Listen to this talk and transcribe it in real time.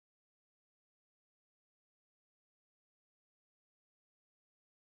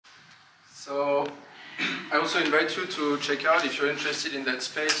So I also invite you to check out, if you're interested in that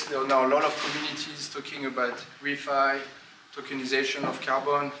space, there are now a lot of communities talking about refi, tokenization of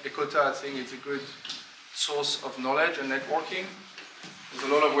carbon. EUTA, I think, is a good source of knowledge and networking. There's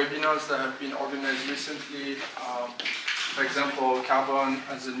a lot of webinars that have been organized recently. For example, carbon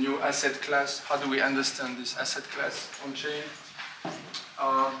as a new asset class. How do we understand this asset class on chain?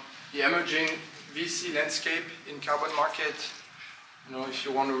 The emerging VC landscape in carbon market. You know, if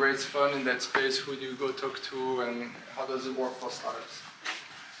you want to raise fund in that space, who do you go talk to, and how does it work for startups?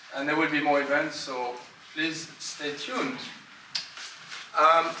 And there will be more events, so please stay tuned.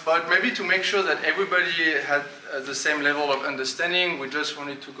 But maybe to make sure that everybody had the same level of understanding, we just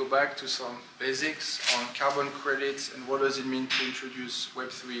wanted to go back to some basics on carbon credits and what does it mean to introduce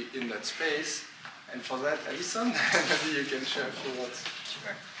Web3 in that space. And for that, Alison, maybe you can share a few words.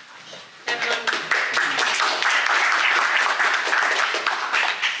 Sure.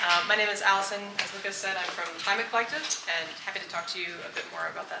 My name is Alison. As Lucas said, I'm from Climate Collective, and happy to talk to you a bit more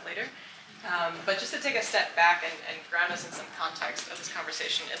about that later. But just to take a step back and ground us in some context of this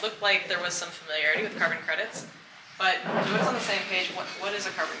conversation, it looked like there was some familiarity with carbon credits, but to put us on the same page, what is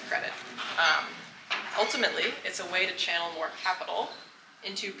a carbon credit? Ultimately, it's a way to channel more capital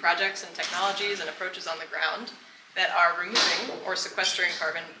into projects and technologies and approaches on the ground that are removing or sequestering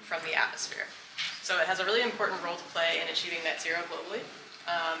carbon from the atmosphere. So it has a really important role to play in achieving net zero globally.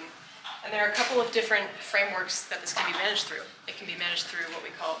 And there are a couple of different frameworks that this can be managed through. It can be managed through what we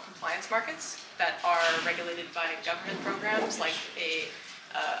call compliance markets that are regulated by government programs, like a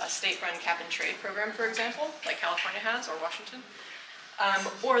state-run cap-and-trade program, for example, like California has, or Washington.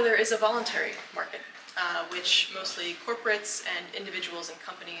 Or there is a voluntary market, which mostly corporates and individuals and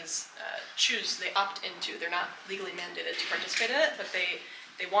companies choose, they opt into. They're not legally mandated to participate in it, but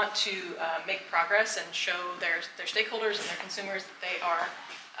they want to make progress and show their stakeholders and their consumers that they are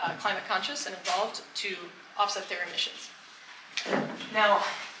climate conscious and involved to offset their emissions. Now,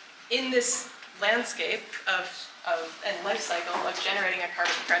 in this landscape and life cycle of generating a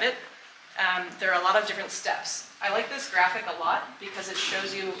carbon credit, there are a lot of different steps. I like this graphic a lot because it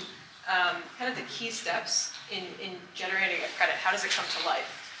shows you kind of the key steps in generating a credit. How does it come to life?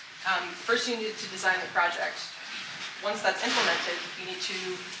 First, you need to design the project. Once that's implemented, you need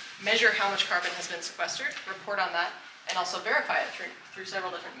to measure how much carbon has been sequestered, report on that, and also verify it through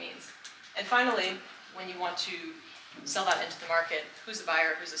several different means. And finally, when you want to sell that into the market, who's the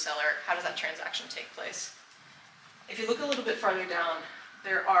buyer, who's the seller, how does that transaction take place? If you look a little bit farther down,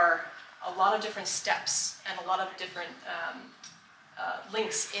 there are a lot of different steps and a lot of different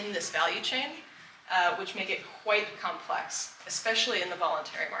links in this value chain, which make it quite complex, especially in the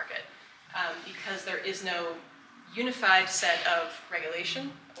voluntary market, because there is no unified set of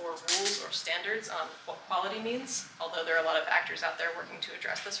regulation or rules or standards on what quality means, although there are a lot of actors out there working to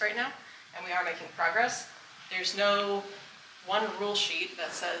address this right now, and we are making progress. There's no one rule sheet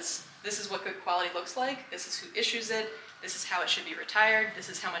that says, this is what good quality looks like, this is who issues it, this is how it should be retired, this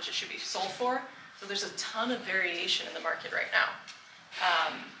is how much it should be sold for. So there's a ton of variation in the market right now.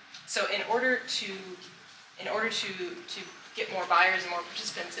 So in order to get more buyers and more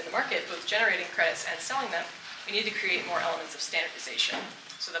participants in the market, both generating credits and selling them, we need to create more elements of standardization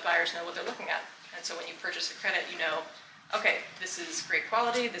so that buyers know what they're looking at. And so when you purchase a credit, you know, okay, this is great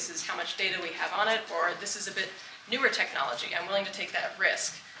quality, this is how much data we have on it, or this is a bit newer technology. I'm willing to take that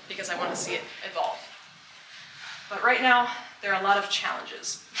risk because I want to see it evolve. But right now, there are a lot of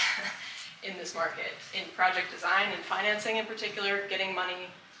challenges in this market. In project design and financing in particular, getting money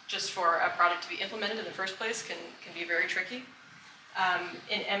just for a project to be implemented in the first place can be very tricky.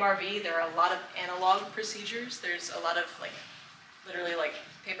 In MRV, there are a lot of analog procedures. There's a lot of literally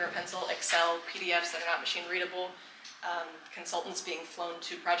paper and pencil, Excel, PDFs that are not machine readable, consultants being flown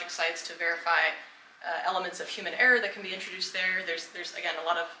to project sites to verify elements of human error that can be introduced there. There's again, a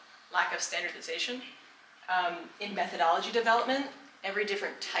lot of lack of standardization. In methodology development, every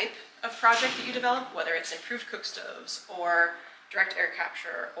different type of project that you develop, whether it's improved cook stoves or direct air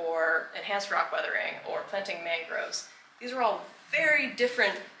capture or enhanced rock weathering or planting mangroves, these are all very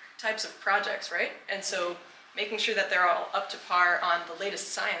different types of projects, right? And so making sure that they're all up to par on the latest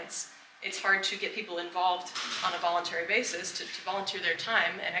science, it's hard to get people involved on a voluntary basis to volunteer their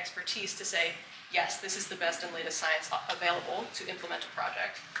time and expertise to say, yes, this is the best and latest science available to implement a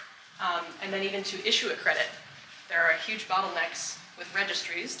project. And then even to issue a credit, there are huge bottlenecks with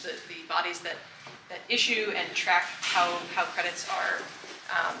registries, the bodies that issue and track how credits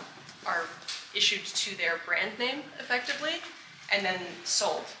are issued to their brand name effectively, and then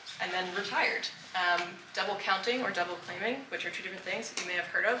sold, and then retired. Double counting or double claiming, which are two different things that you may have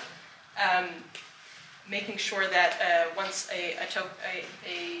heard of, making sure that once a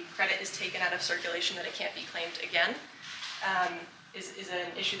credit is taken out of circulation that it can't be claimed again is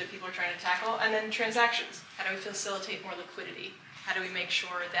an issue that people are trying to tackle. And then transactions. How do we facilitate more liquidity? How do we make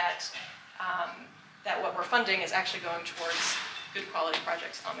sure that, that what we're funding is actually going towards good quality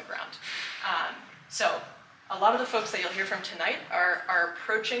projects on the ground? So a lot of the folks that you'll hear from tonight are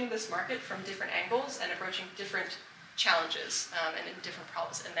approaching this market from different angles and approaching different challenges and different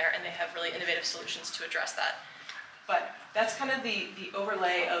problems in there, and they have really innovative solutions to address that. But that's kind of the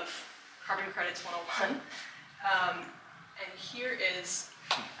overlay of Carbon Credits 101. And here is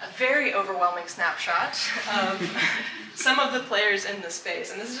a very overwhelming snapshot of some of the players in the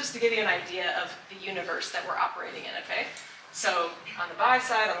space. And this is just to give you an idea of the universe that we're operating in, okay? So on the buy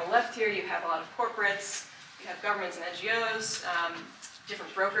side, on the left here, you have a lot of corporates, you have governments and NGOs,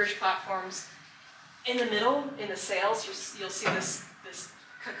 different brokerage platforms. In the middle, in the sales, you'll see this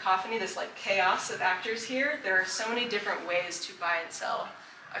cacophony, this like chaos of actors here. There are so many different ways to buy and sell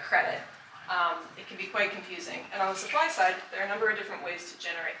a credit. It can be quite confusing. And on the supply side, there are a number of different ways to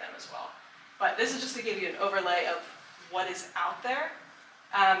generate them as well. But this is just to give you an overlay of what is out there.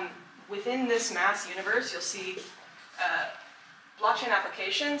 Within this mass universe, you'll see blockchain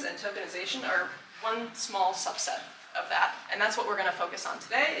applications and tokenization are one small subset of that. And that's what we're going to focus on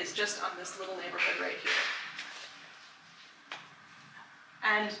today, is just on this little neighborhood right here.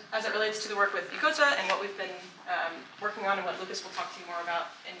 And as it relates to the work with IOTA and what we've been working on and what Lucas will talk to you more about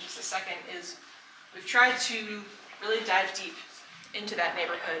in just a second, is we've tried to really dive deep into that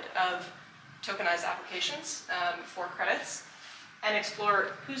neighborhood of tokenized applications for credits and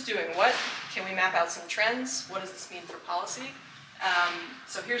explore who's doing what. Can we map out some trends? What does this mean for policy?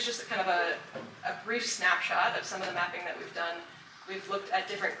 So here's just kind of a brief snapshot of some of the mapping that we've done. We've looked at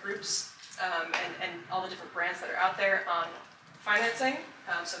different groups and all the different brands that are out there on financing,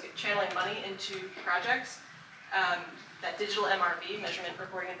 so channeling money into projects, that digital MRV, measurement,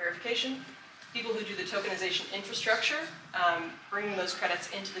 reporting, and verification, people who do the tokenization infrastructure, bringing those credits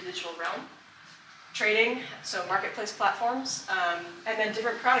into the digital realm, trading, so marketplace platforms, and then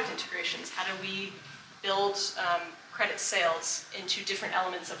different product integrations. How do we build credit sales into different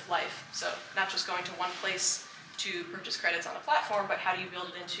elements of life? So not just going to one place to purchase credits on a platform, but how do you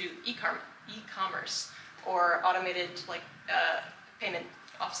build it into e-commerce or automated payment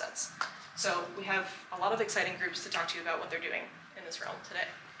offsets? So we have a lot of exciting groups to talk to you about what they're doing in this realm today.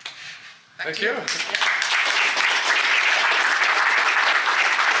 Thank you.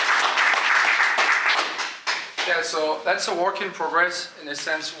 Yeah, so that's a work in progress, in a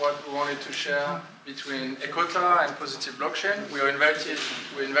sense, what we wanted to share between IOTA and PositiveBlockchain. We're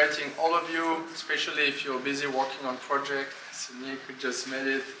inviting all of you, especially if you're busy working on projects. So Nick, who just made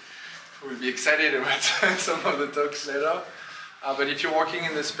it, will be excited about some of the talks later. But if you're working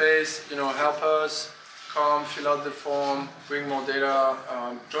in the space, help us, come, fill out the form, bring more data,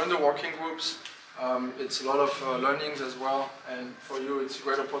 join the working groups. It's a lot of learnings as well, and for you it's a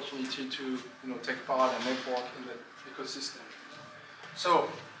great opportunity to take part and network in the ecosystem. So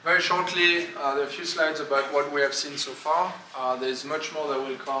very shortly, there are a few slides about what we have seen so far. There's much more that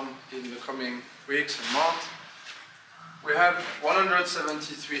will come in the coming weeks and months. We have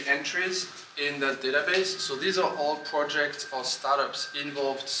 173 entries in that database. So these are all projects or startups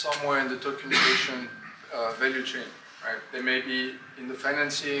involved somewhere in the tokenization value chain. Right? They may be in the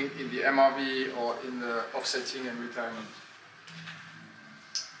financing, in the MRV, or in the offsetting and retirement.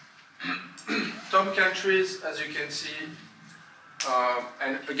 Top countries, as you can see,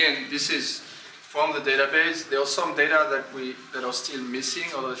 and again, this is from the database. There are some data that are still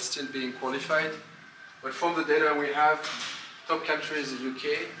missing or that's still being qualified. But from the data we have, top country is the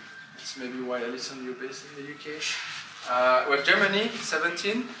UK. That's maybe why Alison, you're based in the UK. We have Germany,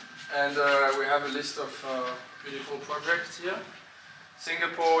 17, and we have a list of beautiful projects here.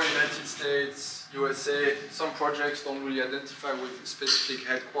 Singapore, United States, USA. Some projects don't really identify with a specific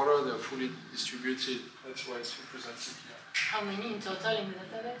headquarter. They're fully distributed. That's why it's represented here. How many in total in the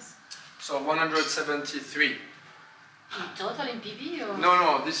database? So 173. In total in PB or?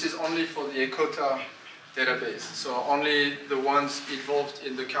 No, this is only for the IOTA database. So only the ones involved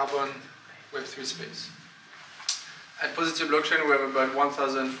in the carbon Web3 space. At PositiveBlockchain, we have about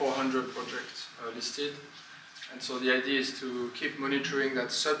 1,400 projects listed. And so the idea is to keep monitoring that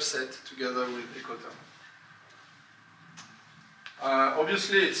subset together with IOTA.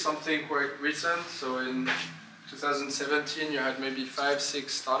 Obviously, it's something quite recent. So in 2017, you had maybe 5-6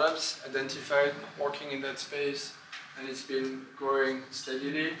 startups identified working in that space. And it's been growing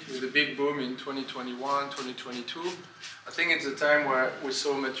steadily with a big boom in 2021, 2022. I think it's a time where we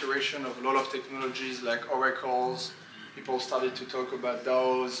saw maturation of a lot of technologies like oracles. People started to talk about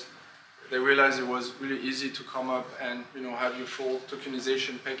DAOs. they realized it was really easy to come up and have your full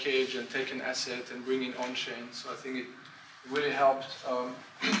tokenization package and take an asset and bring it on chain. So I think it really helped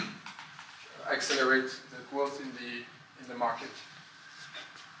accelerate the growth in the market.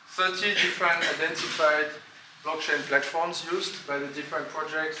 30 different identified blockchain platforms used by the different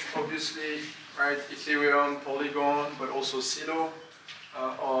projects. Obviously, right, Ethereum, Polygon, but also Silo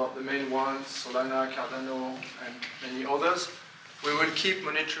are the main ones, Solana, Cardano, and many others. We will keep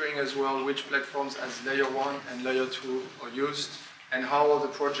monitoring as well which platforms as layer 1 and layer 2 are used, and how are the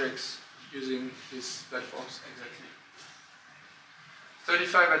projects using these platforms exactly.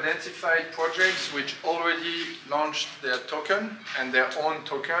 35 identified projects which already launched their token and their own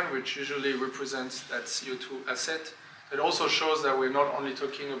token, which usually represents that CO2 asset. It also shows that we're not only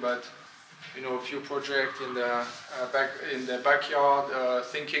talking about a few projects in the backyard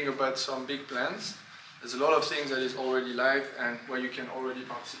thinking about some big plans. There's a lot of things that is already live and where you can already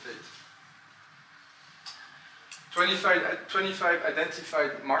participate. 25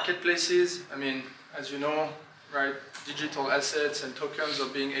 identified marketplaces. I mean, as you know, right, digital assets and tokens are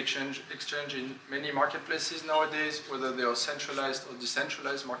being exchanged in many marketplaces nowadays, whether they are centralized or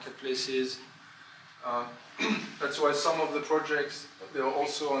decentralized marketplaces. That's why some of the projects, they are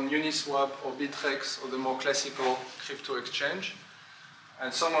also on Uniswap or Bittrex or the more classical crypto exchange.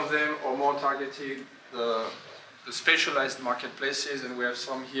 And some of them are more targeting the specialized marketplaces, and we have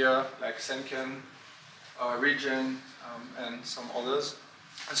some here like Senken, Regen, and some others.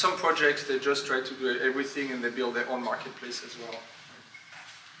 And some projects, they just try to do everything and they build their own marketplace as well.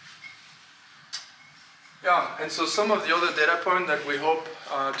 Yeah, and so some of the other data points that we hope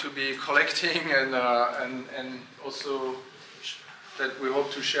to be collecting and also that we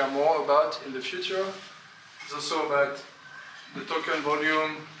hope to share more about in the future is also about the token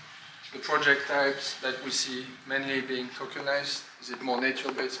volume, the project types that we see mainly being tokenized. Is it more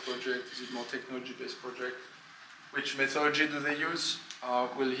nature-based project? Is it more technology-based project? Which methodology do they use?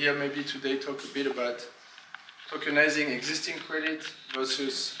 We'll hear maybe today talk a bit about tokenizing existing credit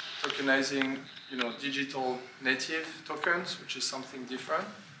versus tokenizing, digital native tokens, which is something different.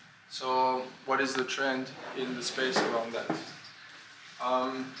 So what is the trend in the space around that?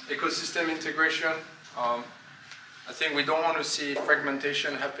 Ecosystem integration. I think we don't want to see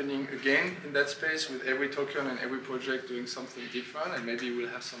fragmentation happening again in that space with every token and every project doing something different, and maybe we'll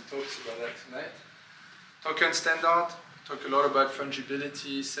have some talks about that tonight. Token standard, talk a lot about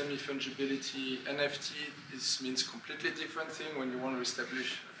fungibility, semi-fungibility, NFT. This means completely different thing when you want to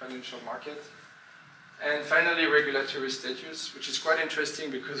establish a financial market. And finally, regulatory status, which is quite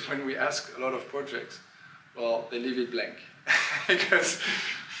interesting because when we ask a lot of projects, well, they leave it blank because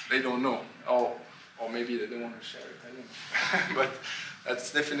they don't know, or maybe they don't want to share it, I don't know. But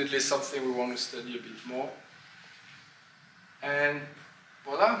that's definitely something we want to study a bit more. And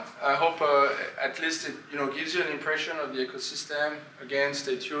voila, I hope at least it gives you an impression of the ecosystem. Again,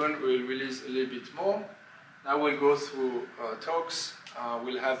 stay tuned, we'll release a little bit more. Now we'll go through talks.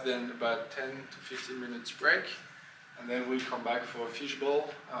 We'll have then about 10 to 15 minutes break, and then we'll come back for a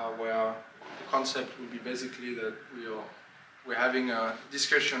fishbowl where the concept will be basically that we're having a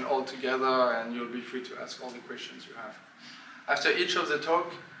discussion all together and you'll be free to ask all the questions you have. After each of the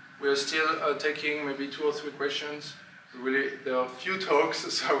talk, we are still taking maybe 2 or 3 questions. There are few talks,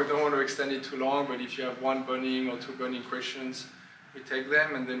 so we don't want to extend it too long, but if you have 1 burning or 2 burning questions, we take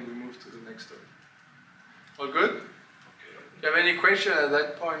them and then we move to the next talk. All good? Okay. Do you have any question at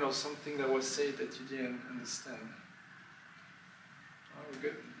that point or something that was said that you didn't understand? Oh, we're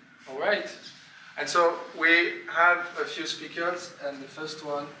good. All right. And so we have a few speakers, and the first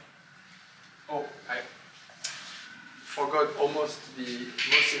one, I forgot almost the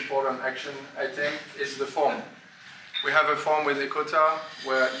most important action item, is the form. We have a form with EUBOF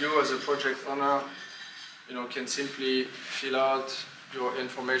where you as a project owner, can simply fill out your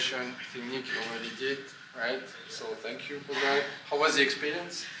information. I think Nick already did, right? So thank you for that. How was the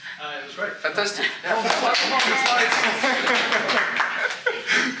experience? It was great. Fantastic. Yeah.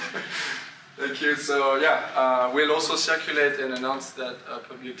 Thank you. So yeah, we'll also circulate and announce that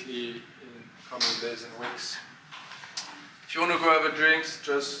publicly in coming days and weeks. If you want to go have a drink,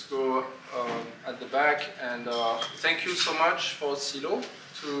 just go at the back. And thank you so much for Silo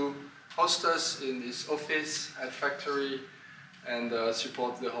to host us in this office at Factory and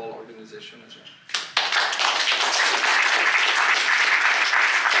support the whole organization as well.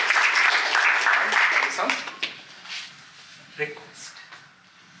 Request.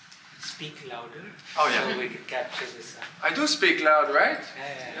 Speak louder. Oh yeah. So we can capture this. I do speak loud, right?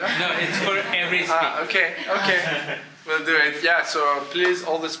 Yeah. No, it's for every speaker. Okay. We'll do it. Yeah, so please,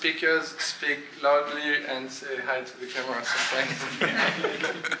 all the speakers, speak loudly and say hi to the camera sometimes.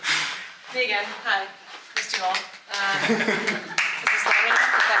 Me again. Hi. Missed you all. Is this loud enough?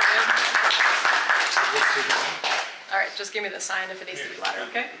 Is that good? All right, just give me the sign if it needs to be louder,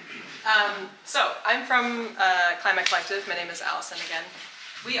 okay? So, I'm from Climate Collective. My name is Allison again.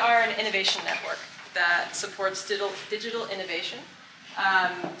 We are an innovation network that supports digital innovation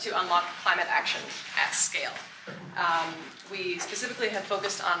to unlock climate action at scale. We specifically have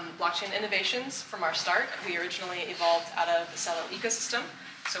focused on blockchain innovations from our start. We originally evolved out of the Celo ecosystem,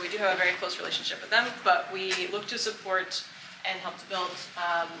 so we do have a very close relationship with them, but we look to support and help to build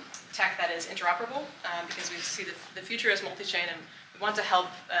tech that is interoperable because we see the future as multi-chain, and we want to help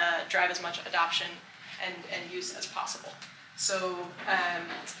drive as much adoption and use as possible. So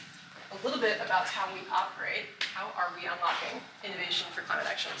a little bit about how we operate. How are we unlocking innovation for climate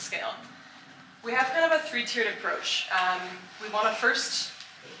action at scale? We have kind of a three-tiered approach. We want to first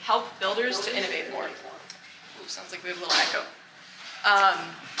help builders to innovate more. Ooh, sounds like we have a little echo.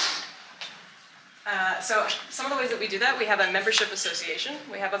 So some of the ways that we do that, we have a membership association.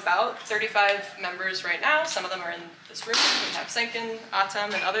 We have about 35 members right now. Some of them are in this room. We have Senkin,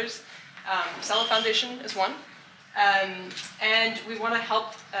 Atom, and others. IOTA Foundation is one. And we want to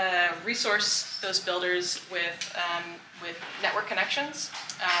help resource those builders with network connections,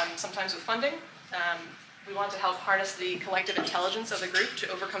 sometimes with funding. We want to help harness the collective intelligence of the group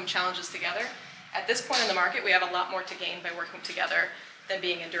to overcome challenges together. At this point in the market, we have a lot more to gain by working together than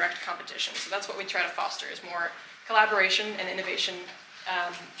being in direct competition. So that's what we try to foster, is more collaboration and innovation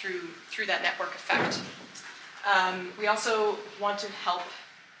through that network effect. We also want to help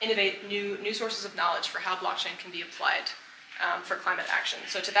innovate new sources of knowledge for how blockchain can be applied for climate action.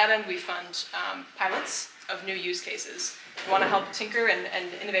 So to that end, we fund pilots of new use cases. We want to help tinker and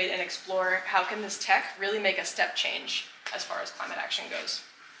innovate and explore how can this tech really make a step change as far as climate action goes.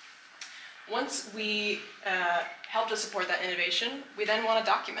 Once we help to support that innovation, we then want to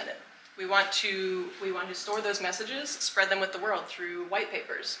document it. We want to store those messages, spread them with the world through white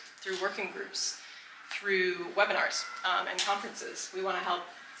papers, through working groups, through webinars and conferences. We want to help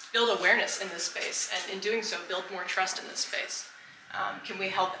build awareness in this space, and in doing so, build more trust in this space. Can we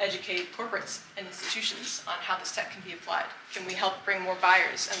help educate corporates and institutions on how this tech can be applied? Can we help bring more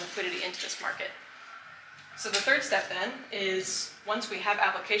buyers and liquidity into this market? So the third step then is, once we have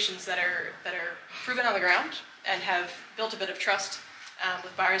applications that are proven on the ground and have built a bit of trust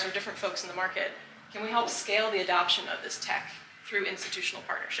with buyers or different folks in the market, can we help scale the adoption of this tech through institutional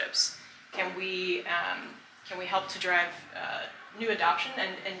partnerships? Can we help to drive new adoption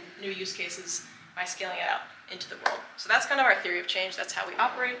and new use cases by scaling it out into the world? So that's kind of our theory of change. That's how we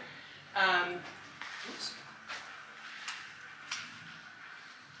operate.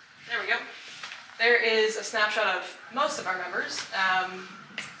 There we go. There is a snapshot of most of our members.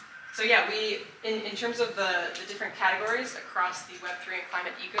 So yeah, in terms of the different categories across the Web3 and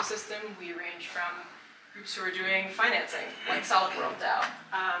climate ecosystem, we range from groups who are doing financing, like Solid World DAO,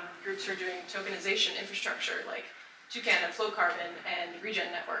 groups who are doing tokenization infrastructure, like Toucan and Flow Carbon and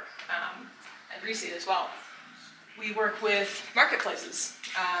Regen Network, and Reseed as well. We work with marketplaces,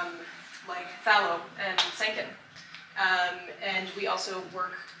 like Fallow and Senkin. And we also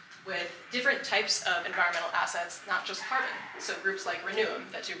work with different types of environmental assets, not just carbon. So groups like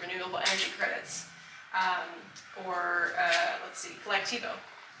Renewum that do renewable energy credits, or let's see, Collectivo,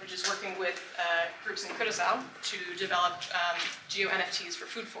 which is working with groups in Curaçao to develop geo-NFTs for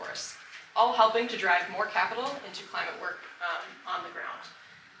food forests, all helping to drive more capital into climate work on the ground.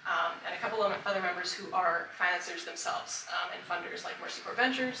 And a couple of other members who are financiers themselves and funders, like Mercy Corps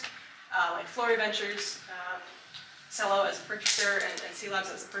Ventures, like Flory Ventures, Celo as a purchaser, and C Labs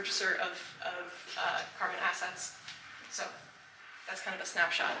as a purchaser of carbon assets. So that's kind of a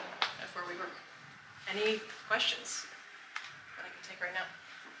snapshot of where we work. Any questions that I can take right now?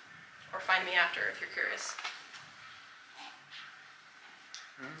 Or find me after if you're curious.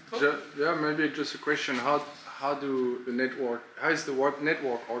 Cool. Yeah, maybe just a question. How is the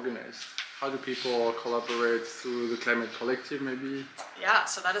network organized? How do people collaborate through the Climate Collective, maybe? Yeah,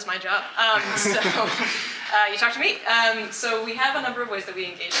 so that is my job. You talk to me. So we have a number of ways that we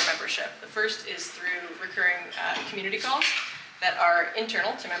engage our membership. The first is through recurring community calls that are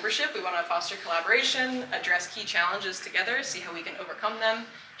internal to membership. We want to foster collaboration, address key challenges together, see how we can overcome them,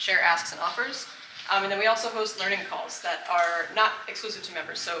 share asks and offers. And then we also host learning calls that are not exclusive to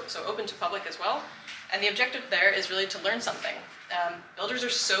members, so open to public as well. And the objective there is really to learn something. Builders are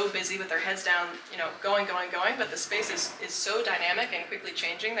so busy with their heads down, going, but the space is so dynamic and quickly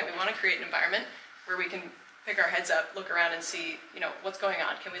changing that we want to create an environment where we can pick our heads up, look around and see, what's going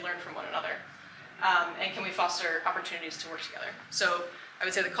on. Can we learn from one another? And can we foster opportunities to work together? So I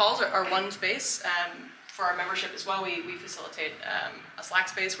would say the calls are one space. For our membership as well, we facilitate a Slack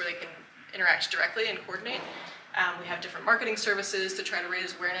space where they can interact directly and coordinate. We have different marketing services to try to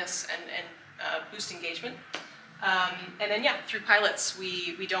raise awareness and boost engagement. And then, yeah, through pilots,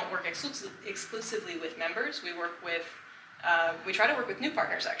 we don't work exclusively with members. We work with, we try to work with new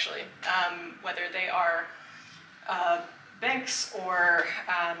partners, actually, whether they are banks or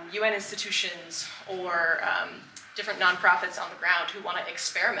UN institutions or different nonprofits on the ground who want to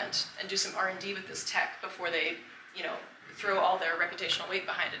experiment and do some R&D with this tech before they, throw all their reputational weight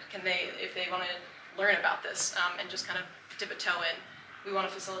behind it. Can they, if they want to learn about this and just kind of dip a toe in, we want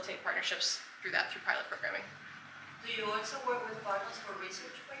to facilitate partnerships through pilot programming. Do you also work with partners for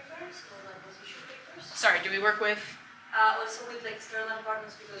research papers or like position papers? Sorry, do we work with? Also with like external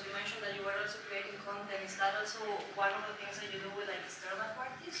partners, because you mentioned that you were also creating content. Is that also one of the things that you do with like external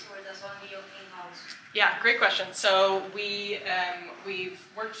parties, or does one be in-house? Yeah, great question. So we've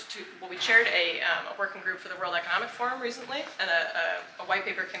worked we chaired a working group for the World Economic Forum recently, and a white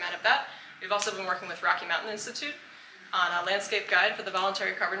paper came out of that. We've also been working with Rocky Mountain Institute on a landscape guide for the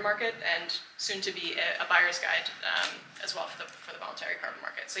voluntary carbon market, and soon to be a buyer's guide as well for the voluntary carbon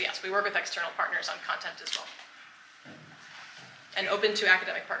market. So yes, we work with external partners on content as well. And open to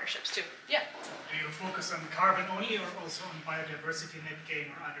academic partnerships too. Yeah? Do you focus on carbon only or also on biodiversity, net gain,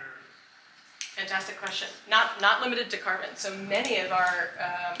 or other? Fantastic question. Not limited to carbon. So many of our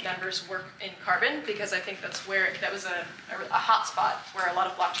members work in carbon because I think that was a hot spot where a lot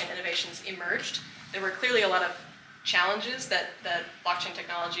of blockchain innovations emerged. There were clearly a lot of challenges that blockchain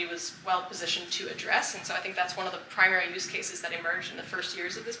technology was well positioned to address, and so I think that's one of the primary use cases that emerged in the first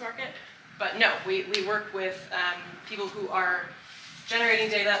years of this market. But no, we work with people who are generating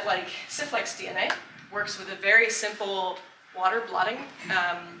data like Simplex DNA, works with a very simple water blotting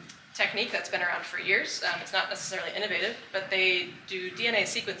technique that's been around for years. It's not necessarily innovative, but they do DNA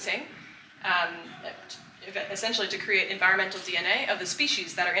sequencing essentially to create environmental DNA of the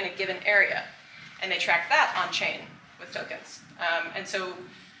species that are in a given area. And they track that on chain with tokens. And so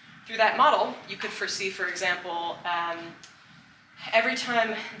through that model, you could foresee, for example, every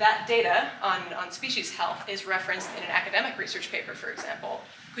time that data on species health is referenced in an academic research paper, for example,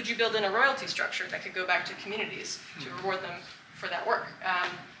 could you build in a royalty structure that could go back to communities to reward them for that work?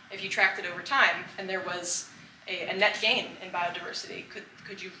 If you tracked it over time and there was a net gain in biodiversity,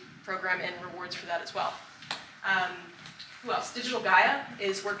 could you program in rewards for that as well? Who else? Digital Gaia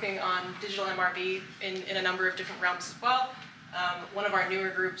is working on digital MRV in a number of different realms as well. One of our newer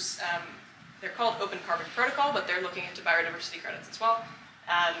groups, they're called Open Carbon Protocol, but they're looking into biodiversity credits as well.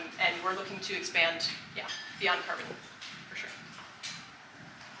 And we're looking to expand, beyond carbon, for sure.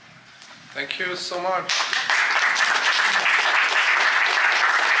 Thank you so much.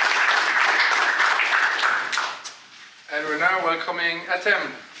 And we're now welcoming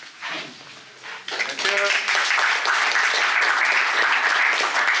Atem. Thank you.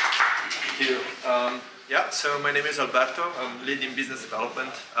 Thank you. So my name is Alberto. I'm leading business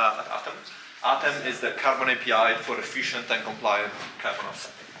development at Atom. Atom is the carbon API for efficient and compliant carbon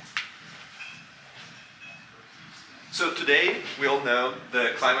offsetting. So today, we all know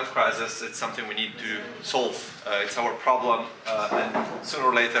the climate crisis is something we need to solve. It's our problem, and sooner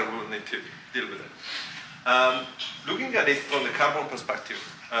or later we will need to deal with it. Looking at it from the carbon perspective,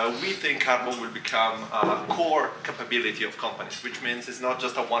 we think carbon will become a core capability of companies, which means it's not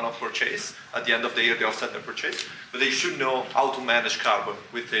just a one-off purchase. At the end of the year, they offset their purchase, but they should know how to manage carbon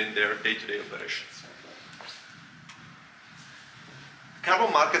within their day-to-day operations.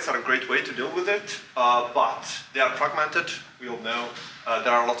 Carbon markets are a great way to deal with it, but they are fragmented. We all know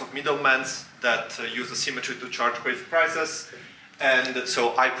there are a lot of middlemen that use asymmetry to charge crazy prices, and so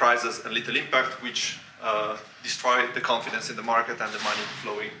high prices and little impact, which destroy the confidence in the market and the money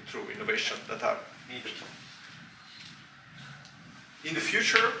flowing through innovation that are needed. In the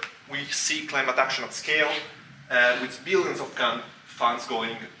future, we see climate action at scale, with billions of funds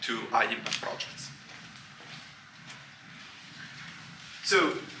going to high-impact projects.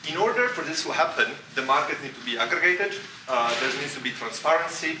 So, in order for this to happen, the markets need to be aggregated, there needs to be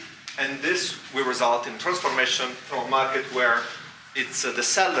transparency, and this will result in transformation from a market where it's the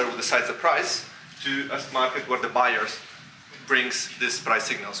seller who decides the price to a market where the buyers brings these price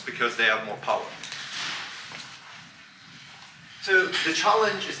signals because they have more power. So the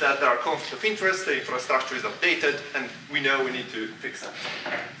challenge is that there are conflicts of interest, the infrastructure is outdated, and we know we need to fix that.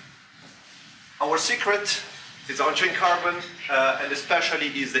 Our secret is on-chain carbon, and especially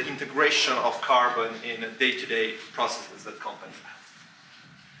is the integration of carbon in day-to-day processes that companies have.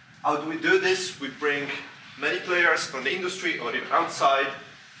 How do we do this? We bring many players from the industry or even outside.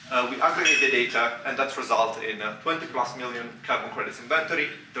 We aggregate the data, and that results in 20+ million carbon credits inventory.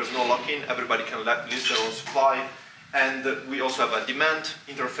 There's no lock-in, everybody can list their own supply. And we also have a demand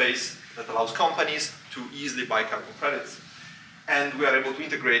interface that allows companies to easily buy carbon credits. And we are able to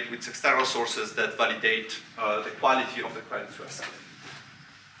integrate with external sources that validate the quality of the credits we are selling.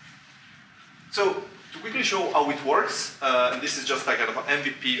 So to quickly show how it works, and this is just like kind of an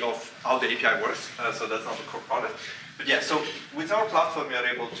MVP of how the API works, so that's not the core product. But yeah, so with our platform, we are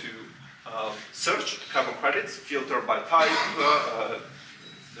able to search carbon credits, filter by type,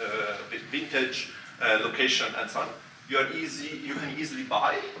 vintage, location, and so on. You can easily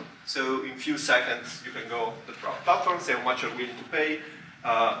buy. So in a few seconds, you can go to the platform, say how much you're willing to pay,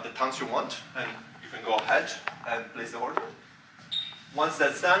 the tons you want, and you can go ahead and place the order. Once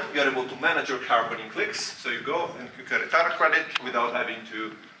that's done, you're able to manage your carbon in clicks. So you go and you can return a credit without having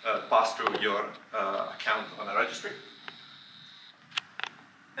to pass through your account on a registry.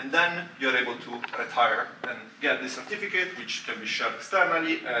 And then you're able to retire and get this certificate, which can be shared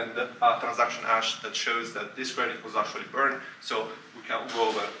externally, and a transaction hash that shows that this credit was actually burned. So we can go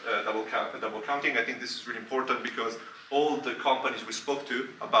over double counting. I think this is really important because all the companies we spoke to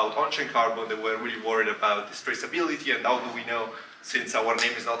about on-chain carbon, they were really worried about this traceability and how do we know, since our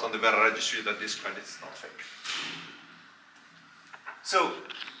name is not on the Vera registry, that this credit is not fake. So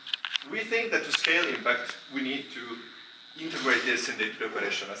we think that to scale impact, we need to integrate this in day-to-day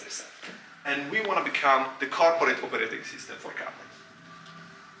operation, as I said. And we want to become the corporate operating system for carbon.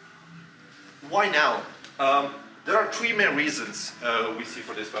 Why now? There are three main reasons we see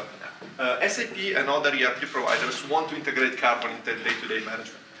for this development now. SAP and other ERP providers want to integrate carbon into day-to-day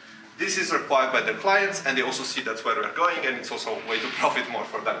management. This is required by their clients, and they also see that's where we're going, and it's also a way to profit more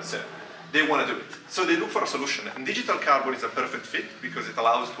for them. So they want to do it. So they look for a solution. And digital carbon is a perfect fit because it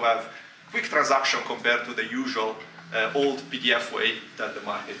allows to have quick transaction compared to the usual old PDF way that the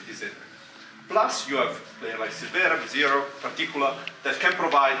market is in. Plus, you have players like Silvera, Zero, Particular, that can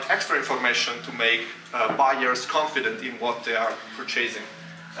provide extra information to make buyers confident in what they are purchasing,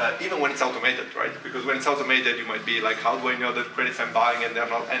 even when it's automated, right? Because when it's automated, you might be like, how do I know that credits I'm buying and they're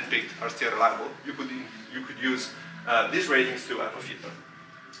not handpicked are still reliable? You could use these ratings to have a filter.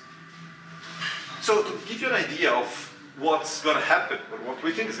 So to give you an idea of what's going to happen, or what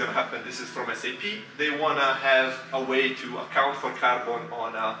we think is going to happen, this is from SAP. They want to have a way to account for carbon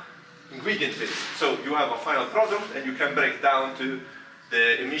on an ingredient base. So you have a final product, and you can break down to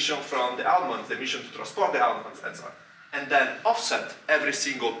the emission from the almonds, the emission to transport the almonds, and so on. And then offset every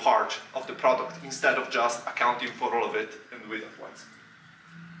single part of the product instead of just accounting for all of it and do it at once.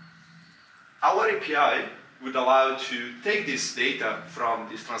 Our API would allow to take this data from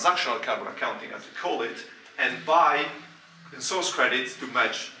this transactional carbon accounting, as we call it, and buy and source credits to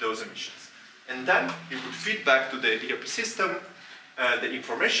match those emissions. And then it would feed back to the ERP system the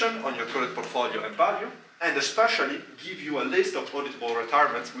information on your current portfolio and value, and especially give you a list of auditable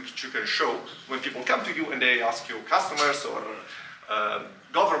retirements which you can show when people come to you and they ask you, customers or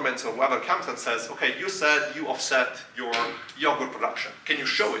governments or whoever comes and says, okay, you said you offset your yogurt production. Can you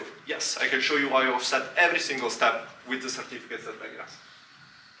show it? Yes, I can show you how you offset every single step with the certificates that they us.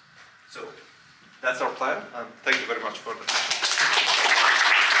 So that's our plan, and thank you very much for the attention.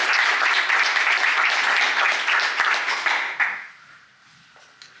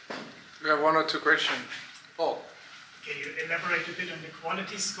 We have one or two questions. Paul. Can you elaborate a bit on the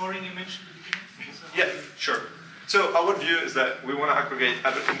quality scoring you mentioned at the beginning? So yeah, sure. So our view is that we want to aggregate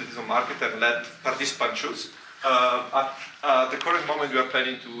everything that is on market and let participants choose. At the current moment, we are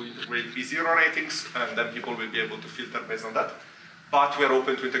planning to integrate B0 ratings, and then people will be able to filter based on that. But we are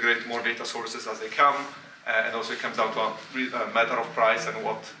open to integrate more data sources as they come, and also it comes down to a matter of price and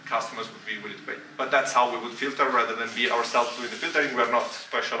what customers would be willing to pay. But that's how we would filter rather than be ourselves doing the filtering. We're not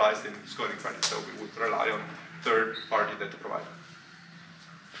specialized in scoring credits, so we would rely on third-party data provider.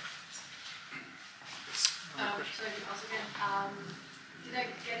 Sorry, also again, did I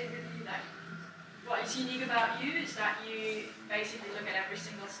get it really like, what is unique about you is that you basically look at every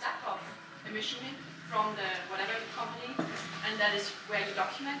single step of emission from the whatever company, and that is where you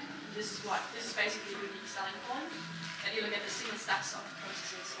document. This is basically your unique selling point, and you look at the single steps of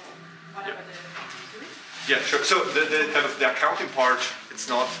processes or whatever the company is doing. Yeah, sure. So the kind of the accounting part, it's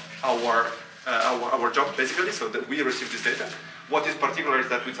not our job basically. So that we receive this data. What is particular is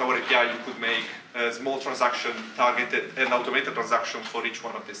that with our API, you could make a small transaction, targeted and automated transaction for each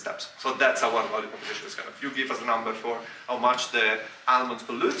one of these steps. So that's our value proposition. Is kind of you give us a number for how much the almonds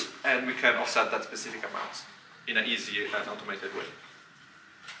pollute, and we can offset that specific amount in an easy and automated way.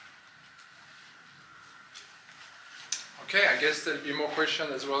 Okay, I guess there'll be more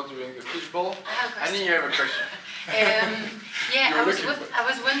questions as well during the fishbowl. Annie, you have a question. Yeah, I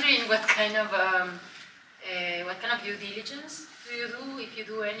was wondering what kind of due diligence do you do, if you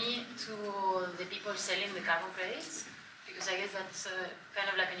do any, to the people selling the carbon credits? Because I guess that's kind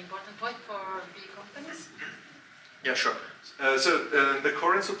of like an important point for big companies. Yeah, sure. The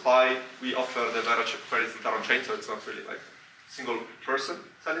current supply, we offer the various credits that are on chain, so it's not really like single person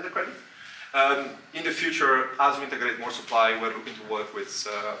selling the credit. In the future, as we integrate more supply, we're looking to work with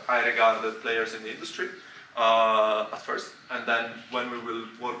high-regarded players in the industry at first, and then when we will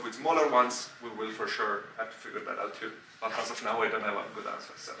work with smaller ones, we will for sure have to figure that out too. But as of now, I don't have a good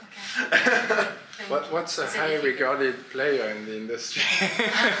answer. So. Okay. What's a high-regarded player in the industry?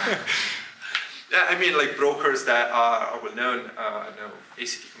 Yeah, I mean like brokers that are well known. I know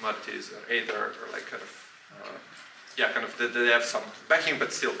ACT Commodities or Aether, or like kind of they have some backing,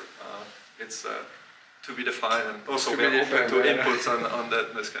 but still it's to be defined, and also we're open to inputs on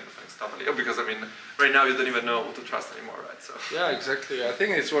this kind of things. Totally, because I mean right now you don't even know what to trust anymore, right? So yeah, exactly. I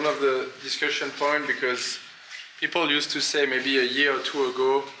think it's one of the discussion points, because people used to say maybe a year or two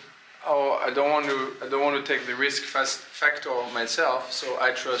ago, oh, I don't want to take the risk factor myself, so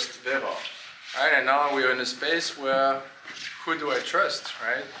I trust Vera. Right, and now we're in a space where who do I trust,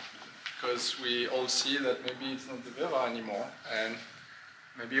 right? Because we all see that maybe it's not the Vera anymore, and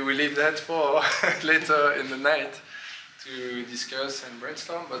maybe we leave that for later in the night to discuss and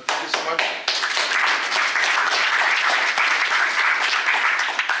brainstorm. But thank you so much.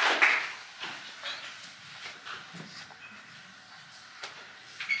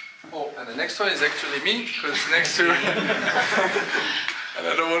 Oh, and the next one is actually me, because next to and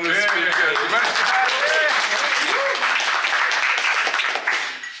I don't want to speak too much.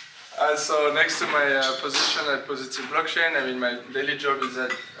 So next to my position at PositiveBlockchain, I mean my daily job is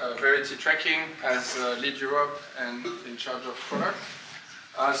at Verity Tracking as lead Europe and in charge of product.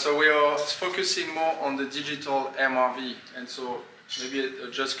 So we are focusing more on the digital MRV, and so maybe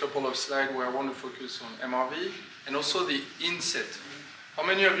just a couple of slides where I want to focus on MRV and also the inset. How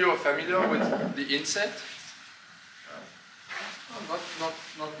many of you are familiar with the inset?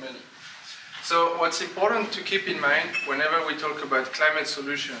 Not many. So what's important to keep in mind whenever we talk about climate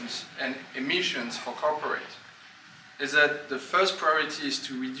solutions and emissions for corporate is that the first priority is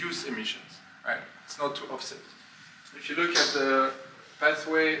to reduce emissions, right? It's not to offset. If you look at the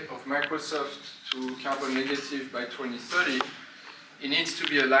pathway of Microsoft to carbon negative by 2030, it needs to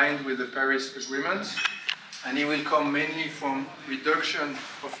be aligned with the Paris Agreement, and it will come mainly from reduction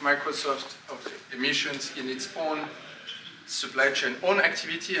of Microsoft of emissions in its own supply chain, own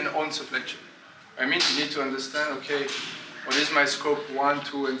activity and own supply chain. I mean, you need to understand, okay, what is my scope 1,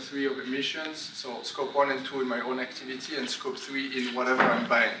 2, and 3 of emissions? So scope 1 and 2 in my own activity, and scope 3 in whatever I'm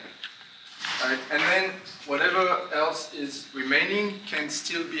buying. Right? And then whatever else is remaining can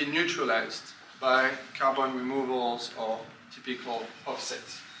still be neutralized by carbon removals or typical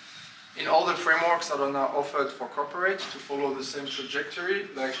offsets. In all the frameworks that are now offered for corporate to follow the same trajectory,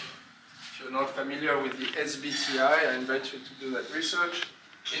 like if you're not familiar with the SBTI, I invite you to do that research.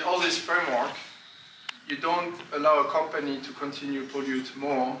 In all this framework, you don't allow a company to continue to pollute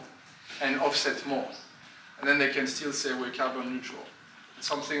more and offset more. And then they can still say we're carbon neutral. It's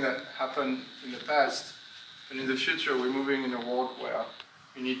something that happened in the past, and in the future we're moving in a world where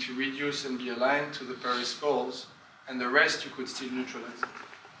we need to reduce and be aligned to the Paris goals, and the rest you could still neutralize it.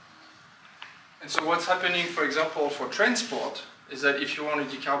 And so what's happening, for example, for transport, is that if you want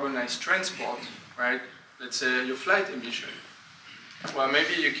to decarbonize transport, right, let's say your flight emission, well,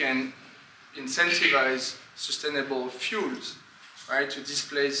 maybe you can incentivize sustainable fuels, right, to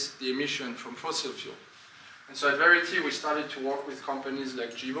displace the emission from fossil fuel. And so at Verity, we started to work with companies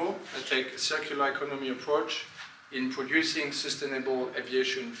like Gevo that take a circular economy approach in producing sustainable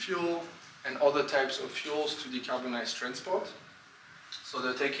aviation fuel and other types of fuels to decarbonize transport. So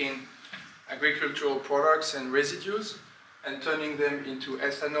they're taking agricultural products and residues and turning them into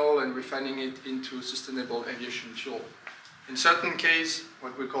ethanol and refining it into sustainable aviation fuel. In certain cases,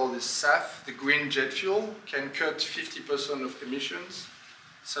 what we call this SAF, the green jet fuel, can cut 50% of emissions.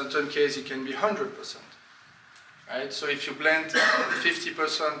 In certain cases, it can be 100%. Right? So if you blend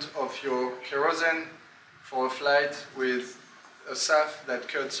 50% of your kerosene for a flight with a SAF that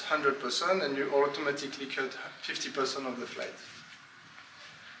cuts 100%, and you automatically cut 50% of the flight.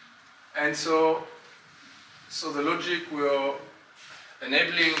 And so the logic we're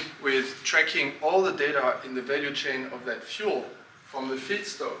enabling with tracking all the data in the value chain of that fuel from the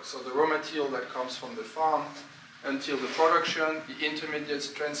feedstock, so the raw material that comes from the farm until the production, the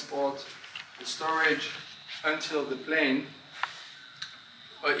intermediates transport, the storage, until the plane.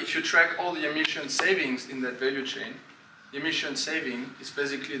 But if you track all the emission savings in that value chain, the emission saving is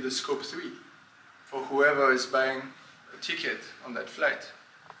basically the scope 3 for whoever is buying a ticket on that flight.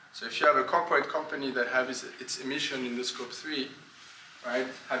 So if you have a corporate company that has its emission in the scope 3, right,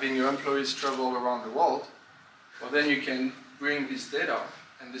 having your employees travel around the world, well, then you can bring this data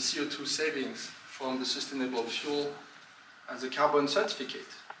and the CO2 savings from the sustainable fuel as a carbon certificate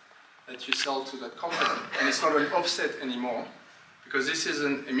that you sell to that company. And it's not an offset anymore, because this is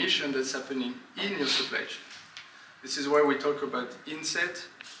an emission that's happening in your supply chain. This is why we talk about inset,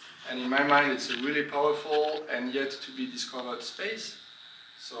 and in my mind it's a really powerful and yet to be discovered space.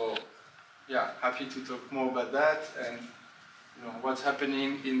 So yeah, happy to talk more about that and what's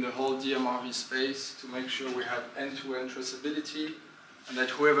happening in the whole DMRV space to make sure we have end-to-end traceability, and that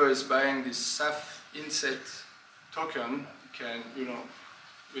whoever is buying this SAF inset token can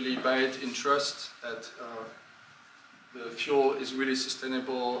really buy it in trust that the fuel is really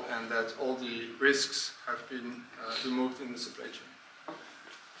sustainable and that all the risks have been removed in the supply chain.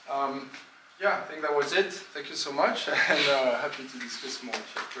 Yeah, I think that was it. Thank you so much, and happy to discuss more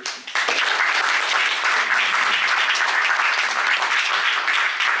if you have questions.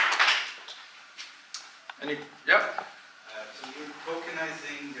 Yeah? So you're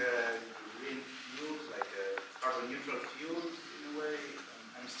tokenizing green fuels, like carbon neutral fuels in a way.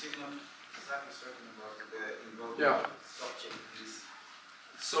 I'm still not exactly certain about the involvement of blockchain piece.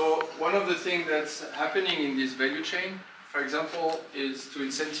 So one of the things that's happening in this value chain, for example, is to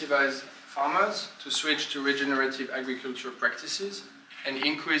incentivize farmers to switch to regenerative agriculture practices and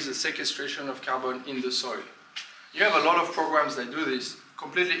increase the sequestration of carbon in the soil. You have a lot of programs that do this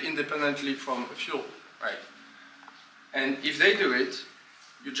completely independently from a fuel, right? And if they do it,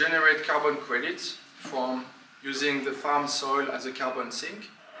 you generate carbon credits from using the farm soil as a carbon sink,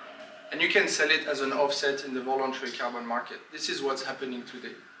 and you can sell it as an offset in the voluntary carbon market. This is what's happening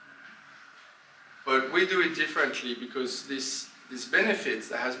today. But we do it differently, because these benefits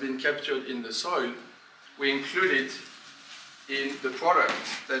that has been captured in the soil, we include it in the product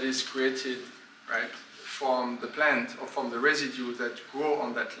that is created, right, from the plant or from the residue that grow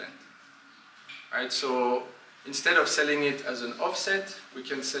on that land. Right? So instead of selling it as an offset, we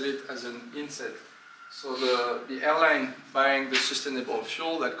can sell it as an inset. So the airline buying the sustainable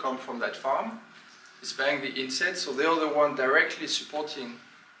fuel that comes from that farm is buying the inset, so they are the one directly supporting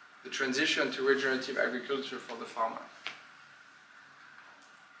the transition to regenerative agriculture for the farmer.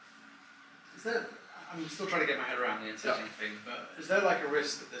 Is there, I'm still trying to get my head around the insetting thing, but is there like a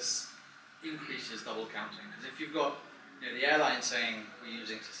risk that this increases double counting? Because if you've got the airline saying we're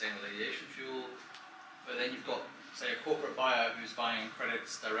using sustainable aviation fuel, but then you've got, say, a corporate buyer who's buying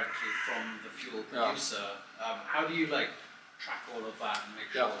credits directly from the fuel producer, how do you track all of that and make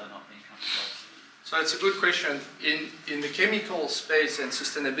sure they're not being counted? So it's a good question. In the chemical space and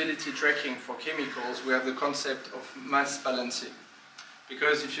sustainability tracking for chemicals, we have the concept of mass balancing.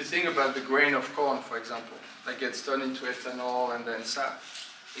 Because if you think about the grain of corn, for example, that gets turned into ethanol and then SAF,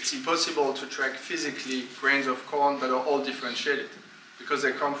 it's impossible to track physically grains of corn that are all differentiated because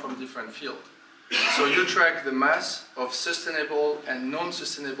they come from different fields. So you track the mass of sustainable and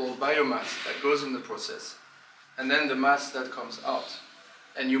non-sustainable biomass that goes in the process, and then the mass that comes out,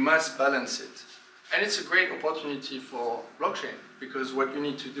 and you mass balance it. And it's a great opportunity for blockchain, because what you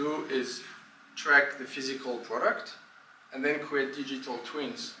need to do is track the physical product and then create digital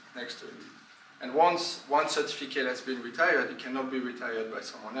twins next to it. And once one certificate has been retired, it cannot be retired by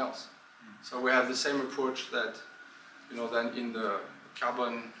someone else. So we have the same approach that, than in the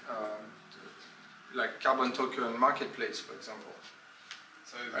carbon, carbon token marketplace, for example.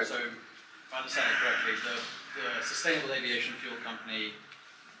 So, so if I understand it correctly, the sustainable aviation fuel company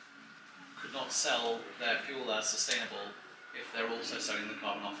could not sell their fuel as sustainable if they're also selling the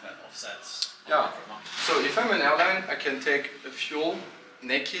carbon offsets. Yeah. So if I'm an airline, I can take a fuel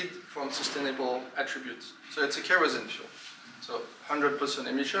naked from sustainable attributes. So it's a kerosene fuel. So 100%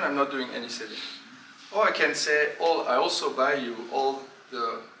 emission, I'm not doing any saving. Or I can say, I also buy you all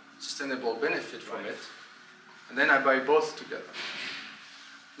the sustainable benefit from it, and then I buy both together.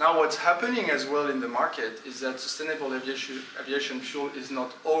 Now what's happening as well in the market is that sustainable aviation fuel is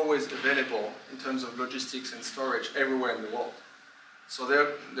not always available in terms of logistics and storage everywhere in the world. So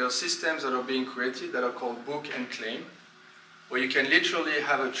there are systems that are being created that are called book and claim, where you can literally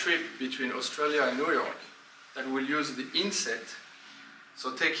have a trip between Australia and New York that will use the inset,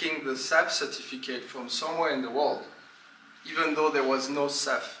 so taking the SAF certificate from somewhere in the world, even though there was no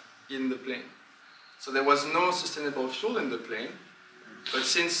SAF in the plane. So there was no sustainable fuel in the plane, but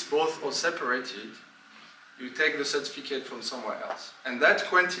since both are separated, you take the certificate from somewhere else. And that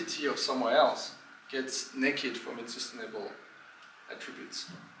quantity of somewhere else gets naked from its sustainable attributes.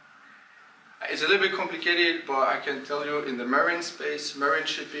 It's a little bit complicated, but I can tell you in the marine space, marine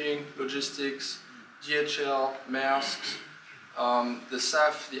shipping, logistics, DHL, Maersk, the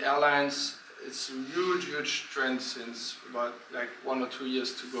SAF, the airlines, it's a huge, huge trend since about 1 or 2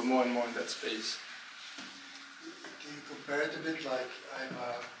 years to go more and more in that space. compare it a bit, like I'm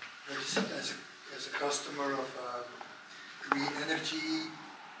registered as a customer of a green energy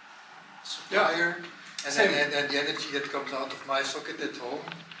supplier, and the energy that comes out of my socket at home,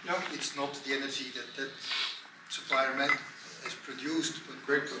 it's not the energy that supplier has produced. But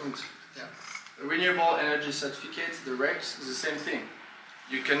great point. Yeah. The renewable energy certificates, the RECs, is the same thing.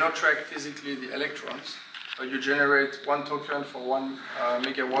 You cannot track physically the electrons, but you generate 1 token for 1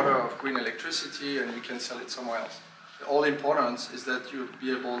 megawatt of green electricity, and you can sell it somewhere else. The all importance is that you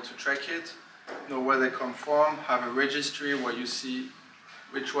be able to track it, know where they come from, have a registry where you see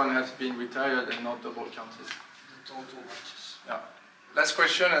which one has been retired and not double counted. The total matches. Yeah. Last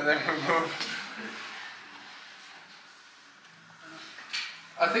question, and then we move.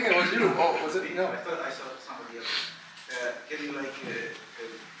 I think it was you. Oh, was it? No. I thought I saw somebody else. Can you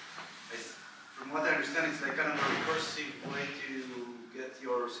from what I understand, it's like kind of a recursive way to get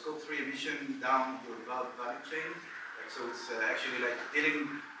your scope 3 emission down your value chain. So it's actually like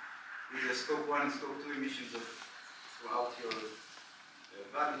dealing with the scope 1 and scope 2 emissions throughout your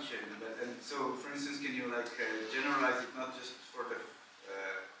value chain. And so, for instance, can you generalize it not just for the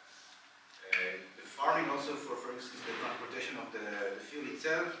farming, also for instance, the transportation of the fuel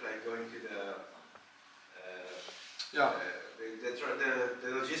itself, like going to the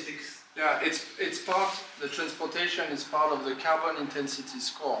logistics? Yeah, it's part, the transportation is part of the carbon intensity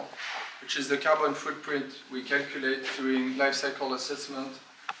score, which is the carbon footprint we calculate during life cycle assessment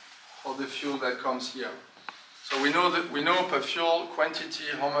for the fuel that comes here. So we know per fuel quantity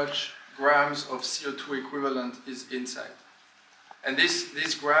how much grams of CO2 equivalent is inside. And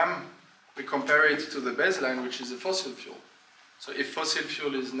this gram, we compare it to the baseline, which is a fossil fuel. So if fossil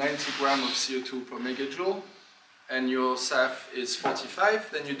fuel is 90 grams of CO2 per megajoule, and your SAF is 45,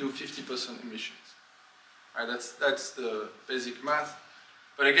 then you do 50% emissions. Right, that's the basic math.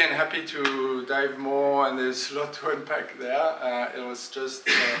 But again, happy to dive more, and there's a lot to unpack there. It was just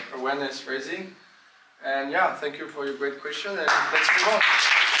awareness raising. And yeah, thank you for your great question, and let's move on.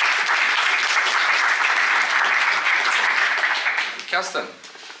 Carsten.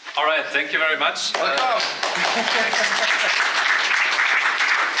 All right, thank you very much. Welcome.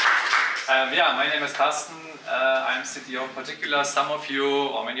 Yeah, my name is Carsten. I'm CTO of Particular. Some of you,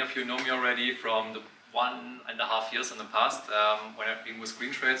 or many of you, know me already from the 1.5 years in the past when I've been with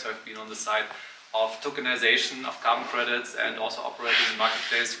Screentrade. So I've been on the side of tokenization of carbon credits and also operating in the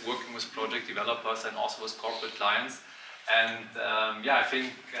marketplace, working with project developers and also with corporate clients. And yeah, I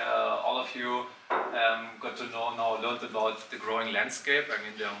think all of you got to know now, learned about the growing landscape. I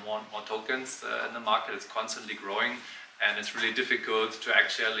mean, there are more and more tokens in the market. It's constantly growing, and it's really difficult to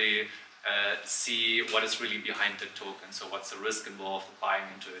actually see what is really behind the token. So what's the risk involved in buying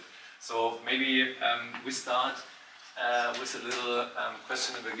into it? So maybe we start with a little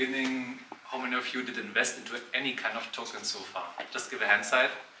question in the beginning. How many of you did invest into any kind of token so far? Just give a hand side.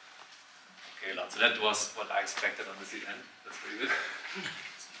 Okay, lots. So that was what I expected on this event. That's pretty good.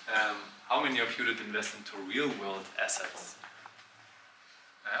 How many of you did invest into real-world assets?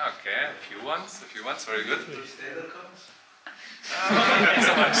 Okay, a few ones, very good. Not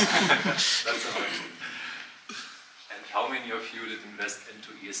so much. Not so much. And how many of you did invest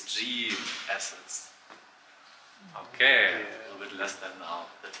into ESG assets? Okay, a little bit less than now.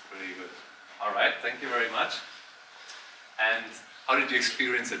 That's pretty good. All right, thank you very much. And how did you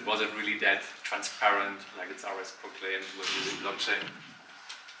experience it? Was it really that transparent, like it's always proclaimed, with using blockchain?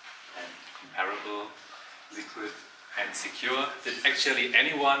 And comparable, liquid, and secure? Did actually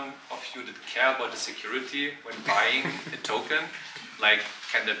anyone of you that care about the security when buying a token? Like,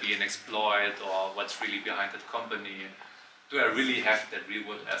 can there be an exploit, or what's really behind that company? Do I really have that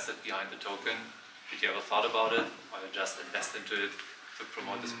real-world asset behind the token? Did you ever thought about it, or you just invest into it to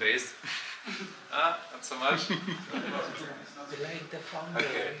promote the space? Not so much? Okay,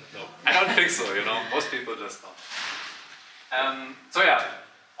 no. I don't think so, you know, most people just don't. So yeah,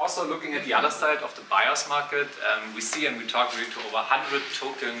 also looking at the other side of the buyer's market, we see and we talk really to over 100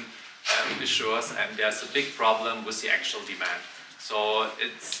 token issuers, and there's a big problem with the actual demand. So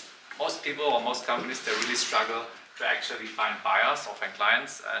it's most people or most companies, they really struggle to actually find buyers or find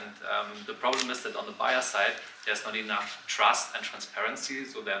clients, and the problem is that on the buyer side there's not enough trust and transparency,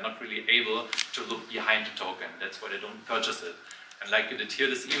 so they're not really able to look behind the token. That's why they don't purchase it. And like you did here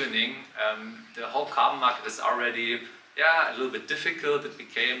this evening, the whole carbon market is already a little bit difficult. It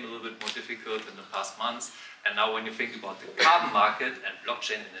became a little bit more difficult in the past months, and now when you think about the carbon market and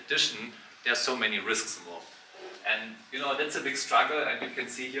blockchain in addition, there are so many risks involved. And you know, that's a big struggle, and you can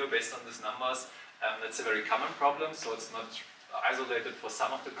see here based on these numbers, that's a very common problem, so it's not isolated for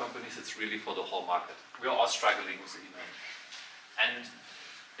some of the companies, it's really for the whole market. We are all struggling with the demand. And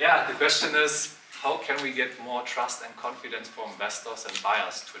yeah, the question is, how can we get more trust and confidence from investors and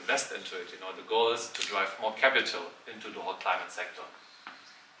buyers to invest into it? The goal is to drive more capital into the whole climate sector.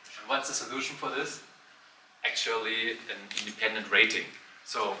 And what's the solution for this? Actually, an independent rating.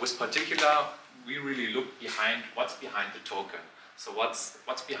 So with particular, we really look behind what's behind the token. So what's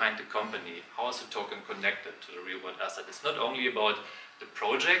behind the company? How is the token connected to the real world asset? It's not only about the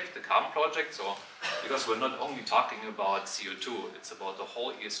project, the carbon project, so because we're not only talking about CO2, it's about the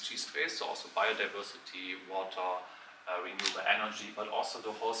whole ESG space, so also biodiversity, water, renewable energy, but also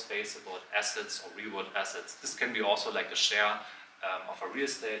the whole space about assets or real world assets. This can be also like a share of a real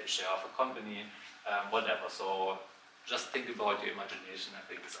estate, a share of a company, whatever. So just think about your imagination, I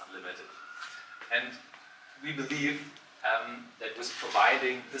think it's unlimited. And we believe that with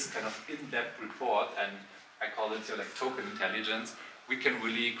providing this kind of in-depth report, and I call it like token intelligence, we can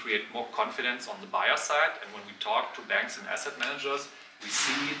really create more confidence on the buyer side. And when we talk to banks and asset managers, we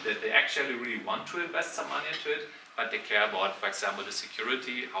see that they actually really want to invest some money into it, but they care about, for example, the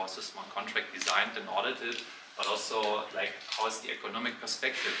security, how is the smart contract designed and audited, but also like how is the economic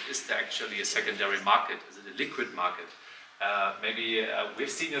perspective? Is there actually a secondary market? Is it a liquid market? Maybe we've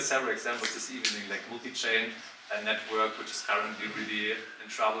seen several examples this evening, like multi-chain network, which is currently really in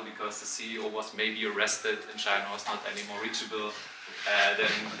trouble because the CEO was maybe arrested in China, was not anymore reachable. Then,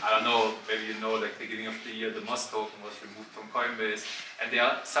 I don't know, maybe like beginning of the year, the Moss token was removed from Coinbase. And there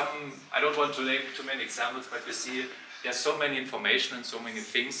are some, I don't want to name too many examples, but you see there's so many information and so many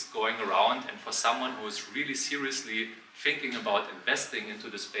things going around. And for someone who is really seriously thinking about investing into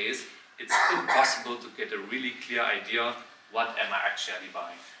the space, it's impossible to get a really clear idea, what am I actually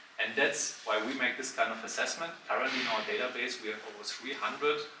buying? And that's why we make this kind of assessment. Currently in our database, we have over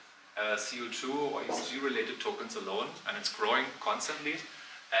 300 CO2 or ESG-related tokens alone, and it's growing constantly.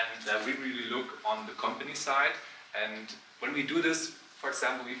 And we really look on the company side. And when we do this, for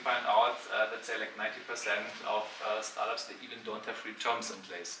example, we find out, let's say like 90% of startups, they even don't have free terms in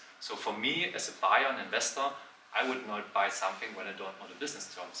place. So for me, as a buyer and investor, I would not buy something when I don't know the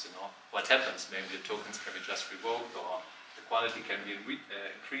business terms. What happens? Maybe the tokens can be just revoked, or the quality can be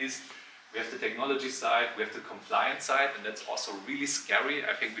increased. We have the technology side, we have the compliance side, and that's also really scary.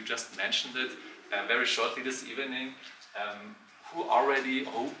 I think we just mentioned it very shortly this evening. Who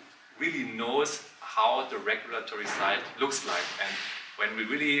really knows how the regulatory side looks like? And when we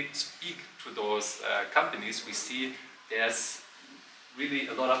really speak to those companies, we see there's really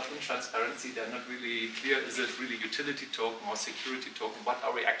a lot of intransparency. They're not really clear, is it really utility token or security token? What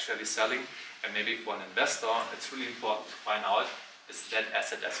are we actually selling? And maybe for an investor, it's really important to find out, is that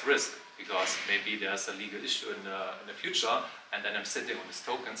asset as risk? Because maybe there's a legal issue in the future, and then I'm sitting on these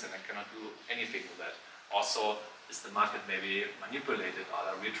tokens and I cannot do anything with that. Also, is the market maybe manipulated? Are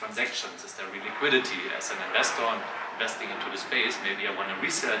there real transactions? Is there real liquidity? As an investor investing into the space, maybe I want to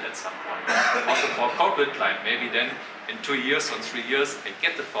resell it at some point. Also for a corporate client, maybe then in 2 years or 3 years, I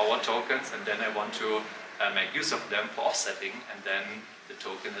get the forward tokens and then I want to make use of them for offsetting, and then the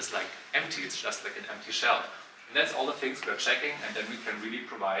token is like empty, it's just like an empty shell. And that's all the things we're checking, and then we can really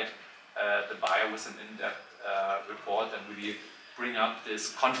provide the buyer with an in-depth report and really bring up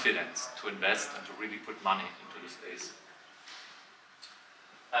this confidence to invest and to really put money into the space.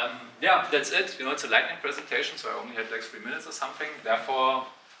 Yeah, that's it. It's a lightning presentation, so I only had like 3 minutes or something. Therefore,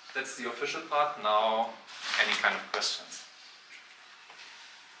 that's the official part. Now, any kind of questions?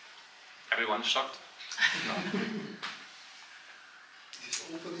 Everyone shocked? No. Is this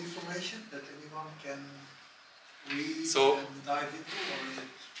open information that anyone can read So, and dive into, or is it?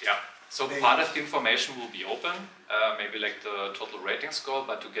 Yeah. So part of the information will be open, maybe like the total rating score,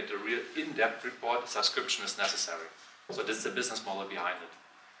 but to get a real in-depth report, subscription is necessary. So this is the business model behind it.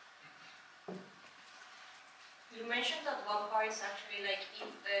 You mentioned that one part is actually like if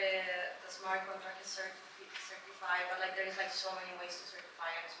the smart contract is certified, but like there is like so many ways to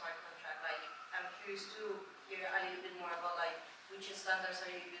certify a smart contract. Like I'm curious to hear a little bit more about like which standards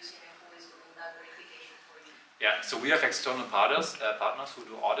are you using and who is doing that verification for you? Yeah, so we have external partners who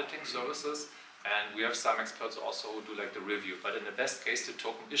do auditing services, and we have some experts also who do like the review. But in the best case, the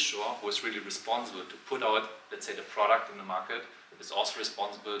token issuer, who is really responsible to put out, let's say, the product in the market, is also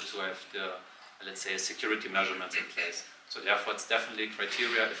responsible to have the, let's say, security measurements in place. So therefore, it's definitely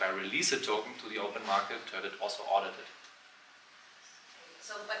criteria if I release a token to the open market to have it also audited.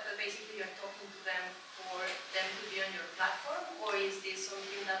 So, but basically you're talking to them for them to be on your platform, or is this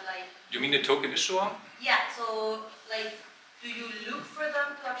something that like... You mean the token issuer? Yeah, so like, do you look for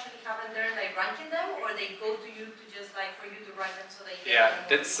them to actually have them there and like ranking them, or they go to you to just like for you to rank them so they get Yeah,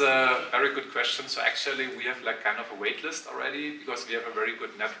 that's a very good question. So actually we have like kind of a wait list already, because we have a very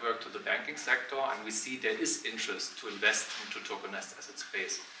good network to the banking sector, and we see there is interest to invest into tokenized asset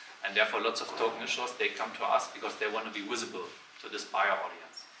space. And therefore lots of token issuers, they come to us because they want to be visible to this buyer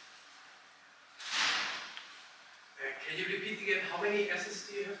audience. Can you repeat again, how many assets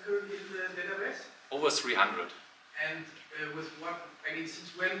do you have currently in the database? Over 300. And with what, I mean,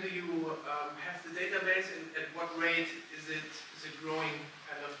 since when do you have the database, and at what rate is it growing?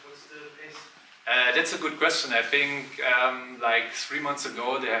 Kind of, what's the pace? That's a good question. I think like 3 months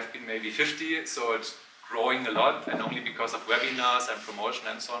ago there have been maybe 50, so it's growing a lot, and only because of webinars and promotion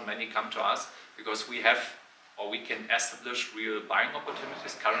and so on, many come to us because we have, or we can establish real buying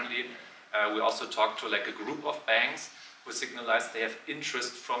opportunities. Currently, we also talk to like a group of banks who signalize they have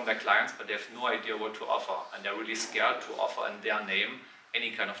interest from their clients, but they have no idea what to offer, and they're really scared to offer in their name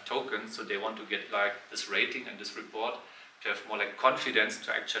any kind of token, so they want to get like this rating and this report to have more like confidence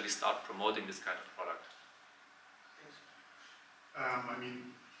to actually start promoting this kind of product. I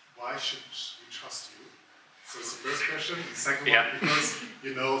mean, why should we trust you? So it's the first question. The second one, because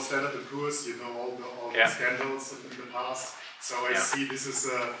you know Standard & Poor's, you know all the scandals in the past. So I see this is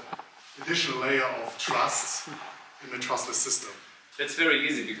an additional layer of trust in the trustless system. It's very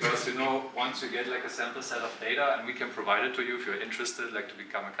easy because, you know, once you get like a sample set of data and we can provide it to you if you're interested, like to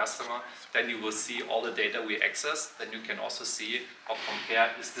become a customer, then you will see all the data we access. Then you can also see or compare,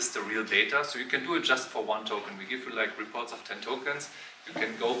 is this the real data? So you can do it just for one token. We give you like reports of 10 tokens. You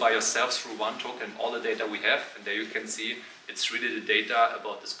can go by yourself through one token, all the data we have, and there you can see it's really the data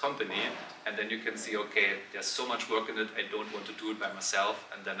about this company. And then you can see, okay, there's so much work in it, I don't want to do it by myself,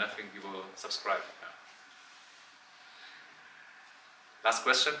 and then I think you will subscribe. Last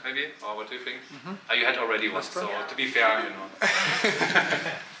question, maybe, or what do you think? You had already one, so to be fair, you know.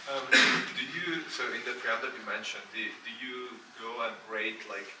 So in the preamble you mentioned, do you go and rate,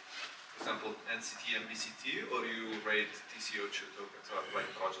 like, for example, NCT and BCT, or you rate TCO2 tokens at like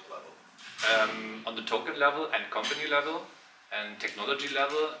project level? On the token level and company level and technology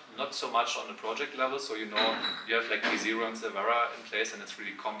level, not so much on the project level. So you know, you have like P0 and Severa in place, and it's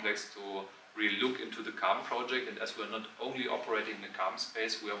really complex to really look into the carbon project. And as we're not only operating in the carbon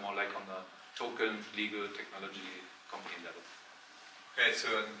space, we are more like on the token, legal, technology, company level. Okay,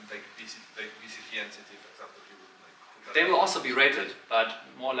 so like BCT and NCT, for example, you would like put that. They will also be rated, but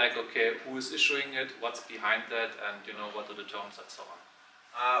more like, okay, who is issuing it, what's behind that, and you know, what are the terms and so on.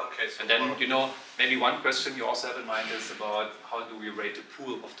 Okay. So and then, you know, maybe one question you also have in mind is about how do we rate a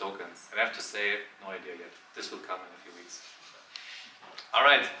pool of tokens? And I have to say, no idea yet. This will come in a few weeks. All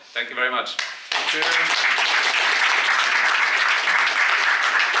right, thank you very much. Thank you.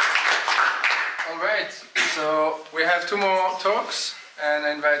 All right, so we have 2 more talks, and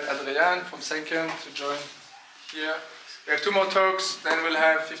I invite Adrian from Senken to join here. We have 2 more talks, then we'll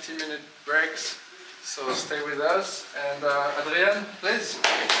have 15-minute breaks. So stay with us, and Adrian, please.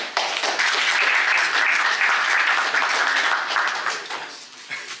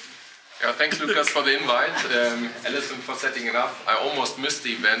 Yeah, thanks Lucas for the invite, Alison for setting it up. I almost missed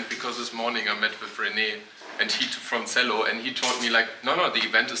the event because this morning I met with René and he from Cello, and he told me like, no, the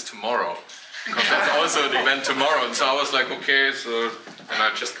event is tomorrow. Because there's also an event tomorrow, and so I was like, okay, so then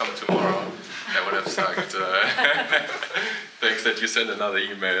I just come tomorrow. I would have sucked. Thanks that you sent another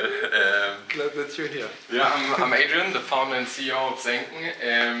email. Glad that you're here. Yeah, I'm Adrian, the founder and CEO of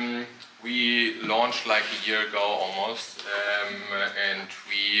Senken. We launched like a year ago almost, and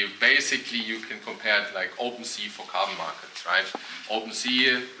we basically, you can compare it like OpenSea for carbon markets, right?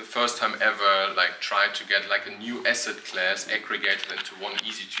 OpenSea, the first time ever, like tried to get like a new asset class aggregated into one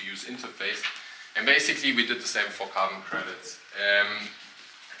easy-to-use interface, and basically we did the same for carbon credits.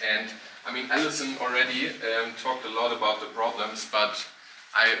 And I mean, Alison already talked a lot about the problems, but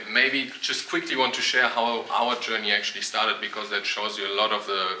I maybe just quickly want to share how our journey actually started, because that shows you a lot of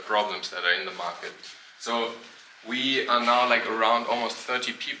the problems that are in the market. So we are now like around almost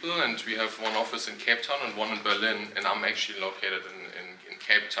 30 people, and we have 1 office in Cape Town and 1 in Berlin, and I'm actually located in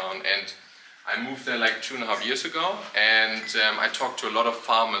Cape Town. And I moved there like 2.5 years ago, and I talked to a lot of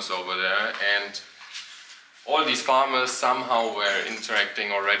farmers over there, and all these farmers somehow were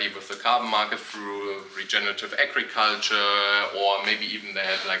interacting already with the carbon market through regenerative agriculture, or maybe even they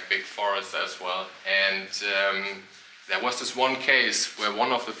had like big forests as well. And there was this one case where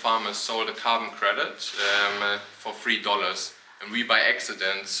one of the farmers sold a carbon credit for $3, and we by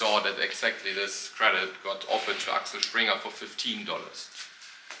accident saw that exactly this credit got offered to Axel Springer for $15.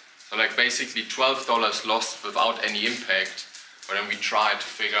 So like basically $12 lost without any impact, but then we tried to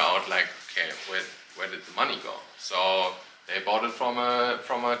figure out like, okay, where did the money go? So they bought it from a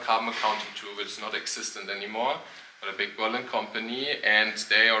carbon accounting tool which is not existent anymore, but a big Berlin company, and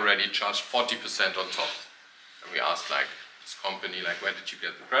they already charged 40% on top. And we asked like this company, like, where did you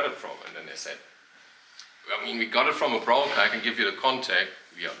get the credit from? And then they said, I mean, we got it from a broker. I can give you the contact.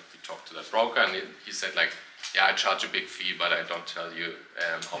 We talked to that broker, and he said like, yeah, I charge a big fee, but I don't tell you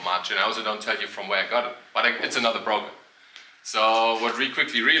how much, and I also don't tell you from where I got it. But it's another broker. So what we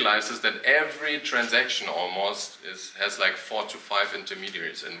quickly realized is that every transaction almost has like 4 to 5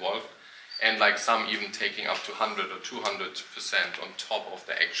 intermediaries involved, and like some even taking up to 100 or 200% on top of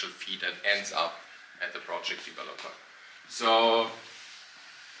the actual fee that ends up at the project developer. So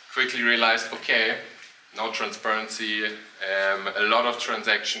quickly realized, okay, no transparency, a lot of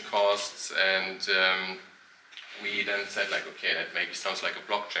transaction costs, and we then said like, okay, that maybe sounds like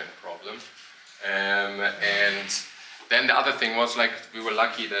a blockchain problem. And then the other thing was like, we were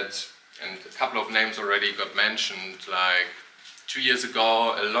lucky that, and a couple of names already got mentioned, like 2 years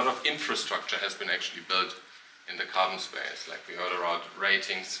ago, a lot of infrastructure has been actually built in the carbon space. Like we heard about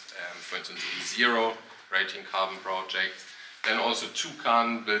ratings, for instance, E0 rating carbon projects. Then also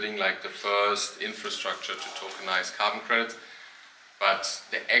Toucan building like the first infrastructure to tokenize carbon credits. But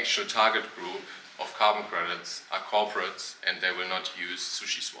the actual target group of carbon credits are corporates, and they will not use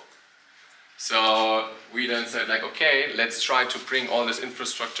SushiSwap. So we then said like, okay, let's try to bring all this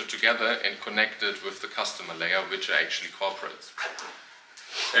infrastructure together and connect it with the customer layer, which are actually corporates.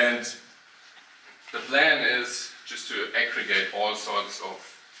 And the plan is just to aggregate all sorts of,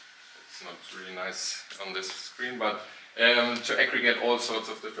 it's not really nice on this screen, but to aggregate all sorts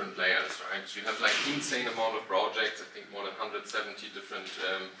of different layers, right? So you have like insane amount of projects, I think more than 170 different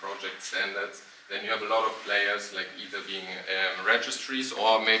project standards. Then you have a lot of players, like either being registries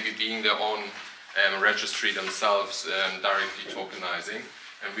or maybe being their own registry themselves, directly tokenizing.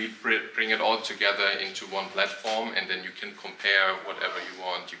 And we bring it all together into one platform, and then you can compare whatever you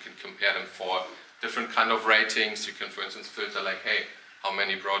want. You can compare them for different kind of ratings. You can, for instance, filter like, hey, how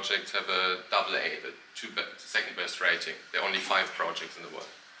many projects have a AA, the second best rating? There are only 5 projects in the world.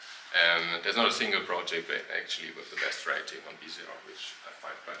 There's not a single project actually with the best rating on B0, which I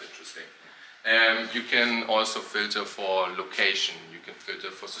find quite interesting. You can also filter for location, you can filter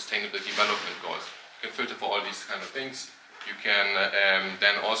for sustainable development goals, you can filter for all these kind of things. You can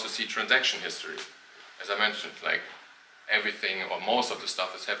then also see transaction history. As I mentioned, like everything or most of the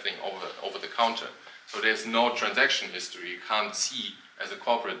stuff is happening over the counter. So there's no transaction history. You can't see as a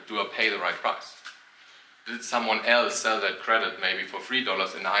corporate, do I pay the right price? Did someone else sell that credit maybe for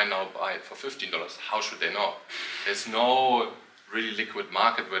 $3 and I now buy it for $15? How should they know? There's no really liquid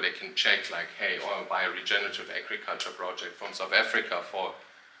market where they can check like, hey, or I'll buy a regenerative agriculture project from South Africa for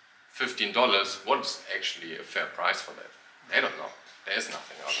 $15. What's actually a fair price for that? They don't know. There's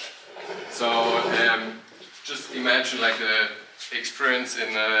nothing out there. So just imagine like the experience in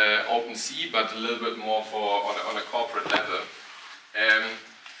OpenSea, but a little bit more on a corporate level.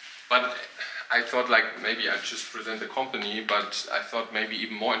 But I thought like maybe I'd just present the company, but I thought maybe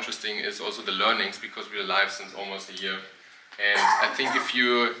even more interesting is also the learnings, because we're live since almost a year. And I think if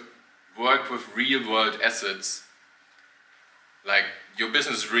you work with real-world assets, like your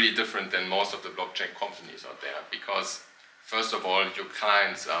business is really different than most of the blockchain companies out there, because first of all, your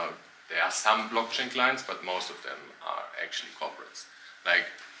clients are, there are some blockchain clients, but most of them are actually corporates. Like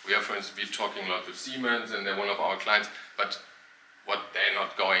we are, for instance, we're talking a lot with Siemens, and they're one of our clients, but what they're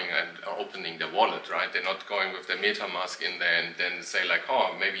not going and opening their wallet, right? They're not going with their MetaMask in there and then say like,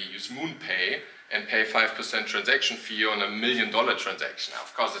 oh, maybe use MoonPay and pay 5% transaction fee on $1 million transaction. Now,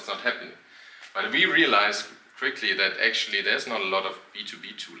 of course, it's not happening. But we realized quickly that actually there's not a lot of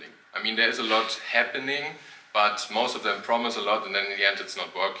B2B tooling. I mean, there's a lot happening, but most of them promise a lot and then in the end it's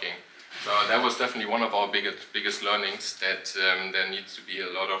not working. So that was definitely one of our biggest learnings, that there needs to be a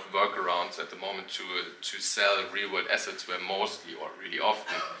lot of workarounds at the moment to sell real-world assets where mostly or really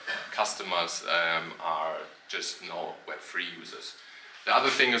often customers are just no Web3 users. The other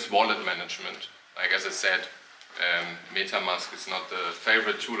thing is wallet management. Like as I said, MetaMask is not the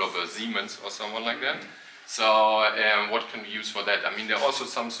favorite tool of a Siemens or someone like that. So what can we use for that? I mean, there are also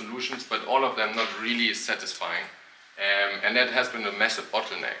some solutions, but all of them not really satisfying. And that has been a massive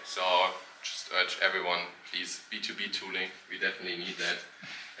bottleneck. So just urge everyone, please, B2B tooling, we definitely need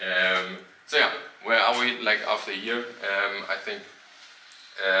that. So yeah, where are we like after a year? I think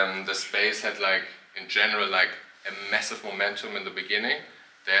the space had like, in general, like a massive momentum in the beginning.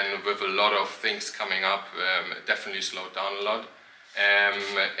 Then with a lot of things coming up, it definitely slowed down a lot.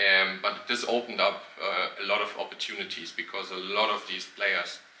 But this opened up a lot of opportunities, because a lot of these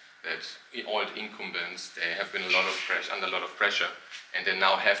players, that old incumbents, they have been under a lot of pressure, and they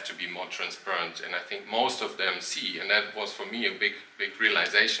now have to be more transparent. And I think most of them see, and that was for me a big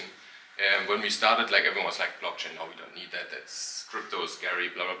realization, And when we started, like everyone was like, blockchain, no, we don't need that, that's crypto, scary,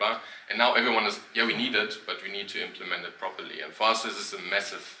 blah, blah, blah. And now everyone is, yeah, we need it, but we need to implement it properly. And for us, this is a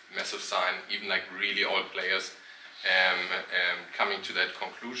massive, massive sign, even like really old players coming to that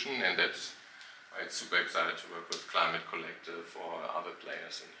conclusion. And that's why it's super excited to work with Climate Collective or other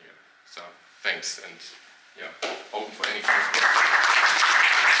players in here. So thanks, and yeah, open for any questions.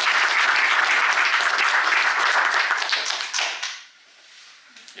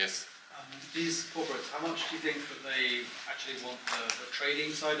 Yes. These corporates, how much do you think that they actually want the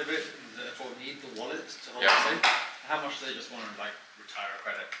trading side of it and therefore need the wallet to hold it safe? How much do they just want to like retire a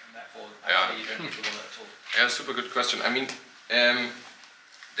credit and therefore actually you don't need the wallet at all? Yeah, super good question. I mean,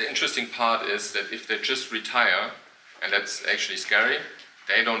 the interesting part is that if they just retire, and that's actually scary,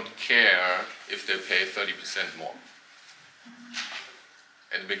 they don't care if they pay 30% more.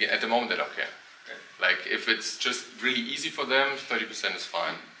 At the moment, they don't care. Like, if it's just really easy for them, 30% is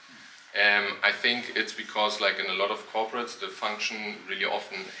fine. I think it's because, like in a lot of corporates, the function really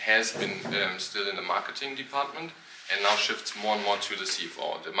often has been still in the marketing department, and now shifts more and more to the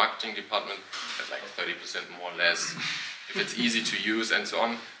CFO. The marketing department has like 30% more or less, if it's easy to use and so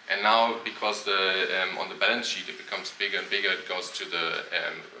on. And now, because on the balance sheet it becomes bigger and bigger, it goes to the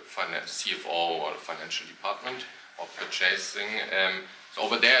CFO or the financial department or purchasing. So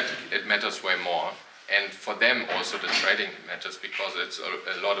over there it matters way more. And for them also the trading matters because it's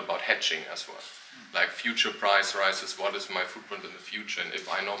a lot about hedging as well. Like future price rises, what is my footprint in the future? And if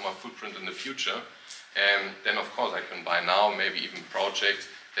I know my footprint in the future, then of course I can buy now, maybe even projects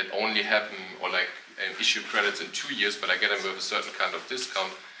that only happen or like issue credits in 2 years, but I get them with a certain kind of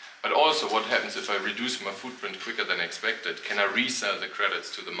discount. But also what happens if I reduce my footprint quicker than expected? Can I resell the credits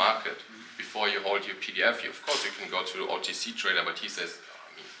to the market before you hold your PDF? Of course you can go to the OTC trader, but he says,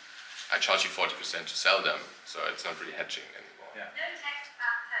 I charge you 40% to sell them, so it's not really hedging anymore. Yeah. No text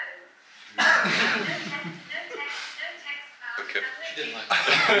about home. No text Okay. She didn't like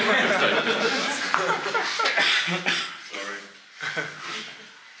Sorry.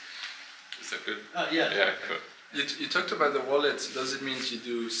 Is that good? Yeah. Yeah, cool. You talked about the wallet. Does it mean you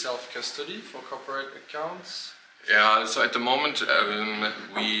do self-custody for corporate accounts? Yeah, so at the moment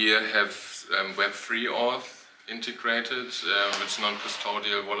we have Web3 auth integrated, which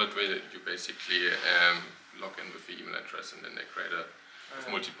non-custodial wallet where you basically log in with the email address and then they create a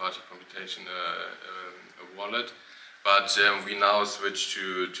multi-party computation a wallet. But we now switch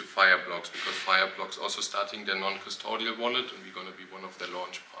to Fireblocks because Fireblocks also starting their non-custodial wallet and we're going to be one of their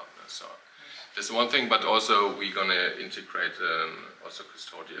launch partners. So that's one thing, but also we're going to integrate also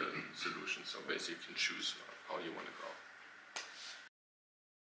custodial solutions. So basically you can choose how you want to go.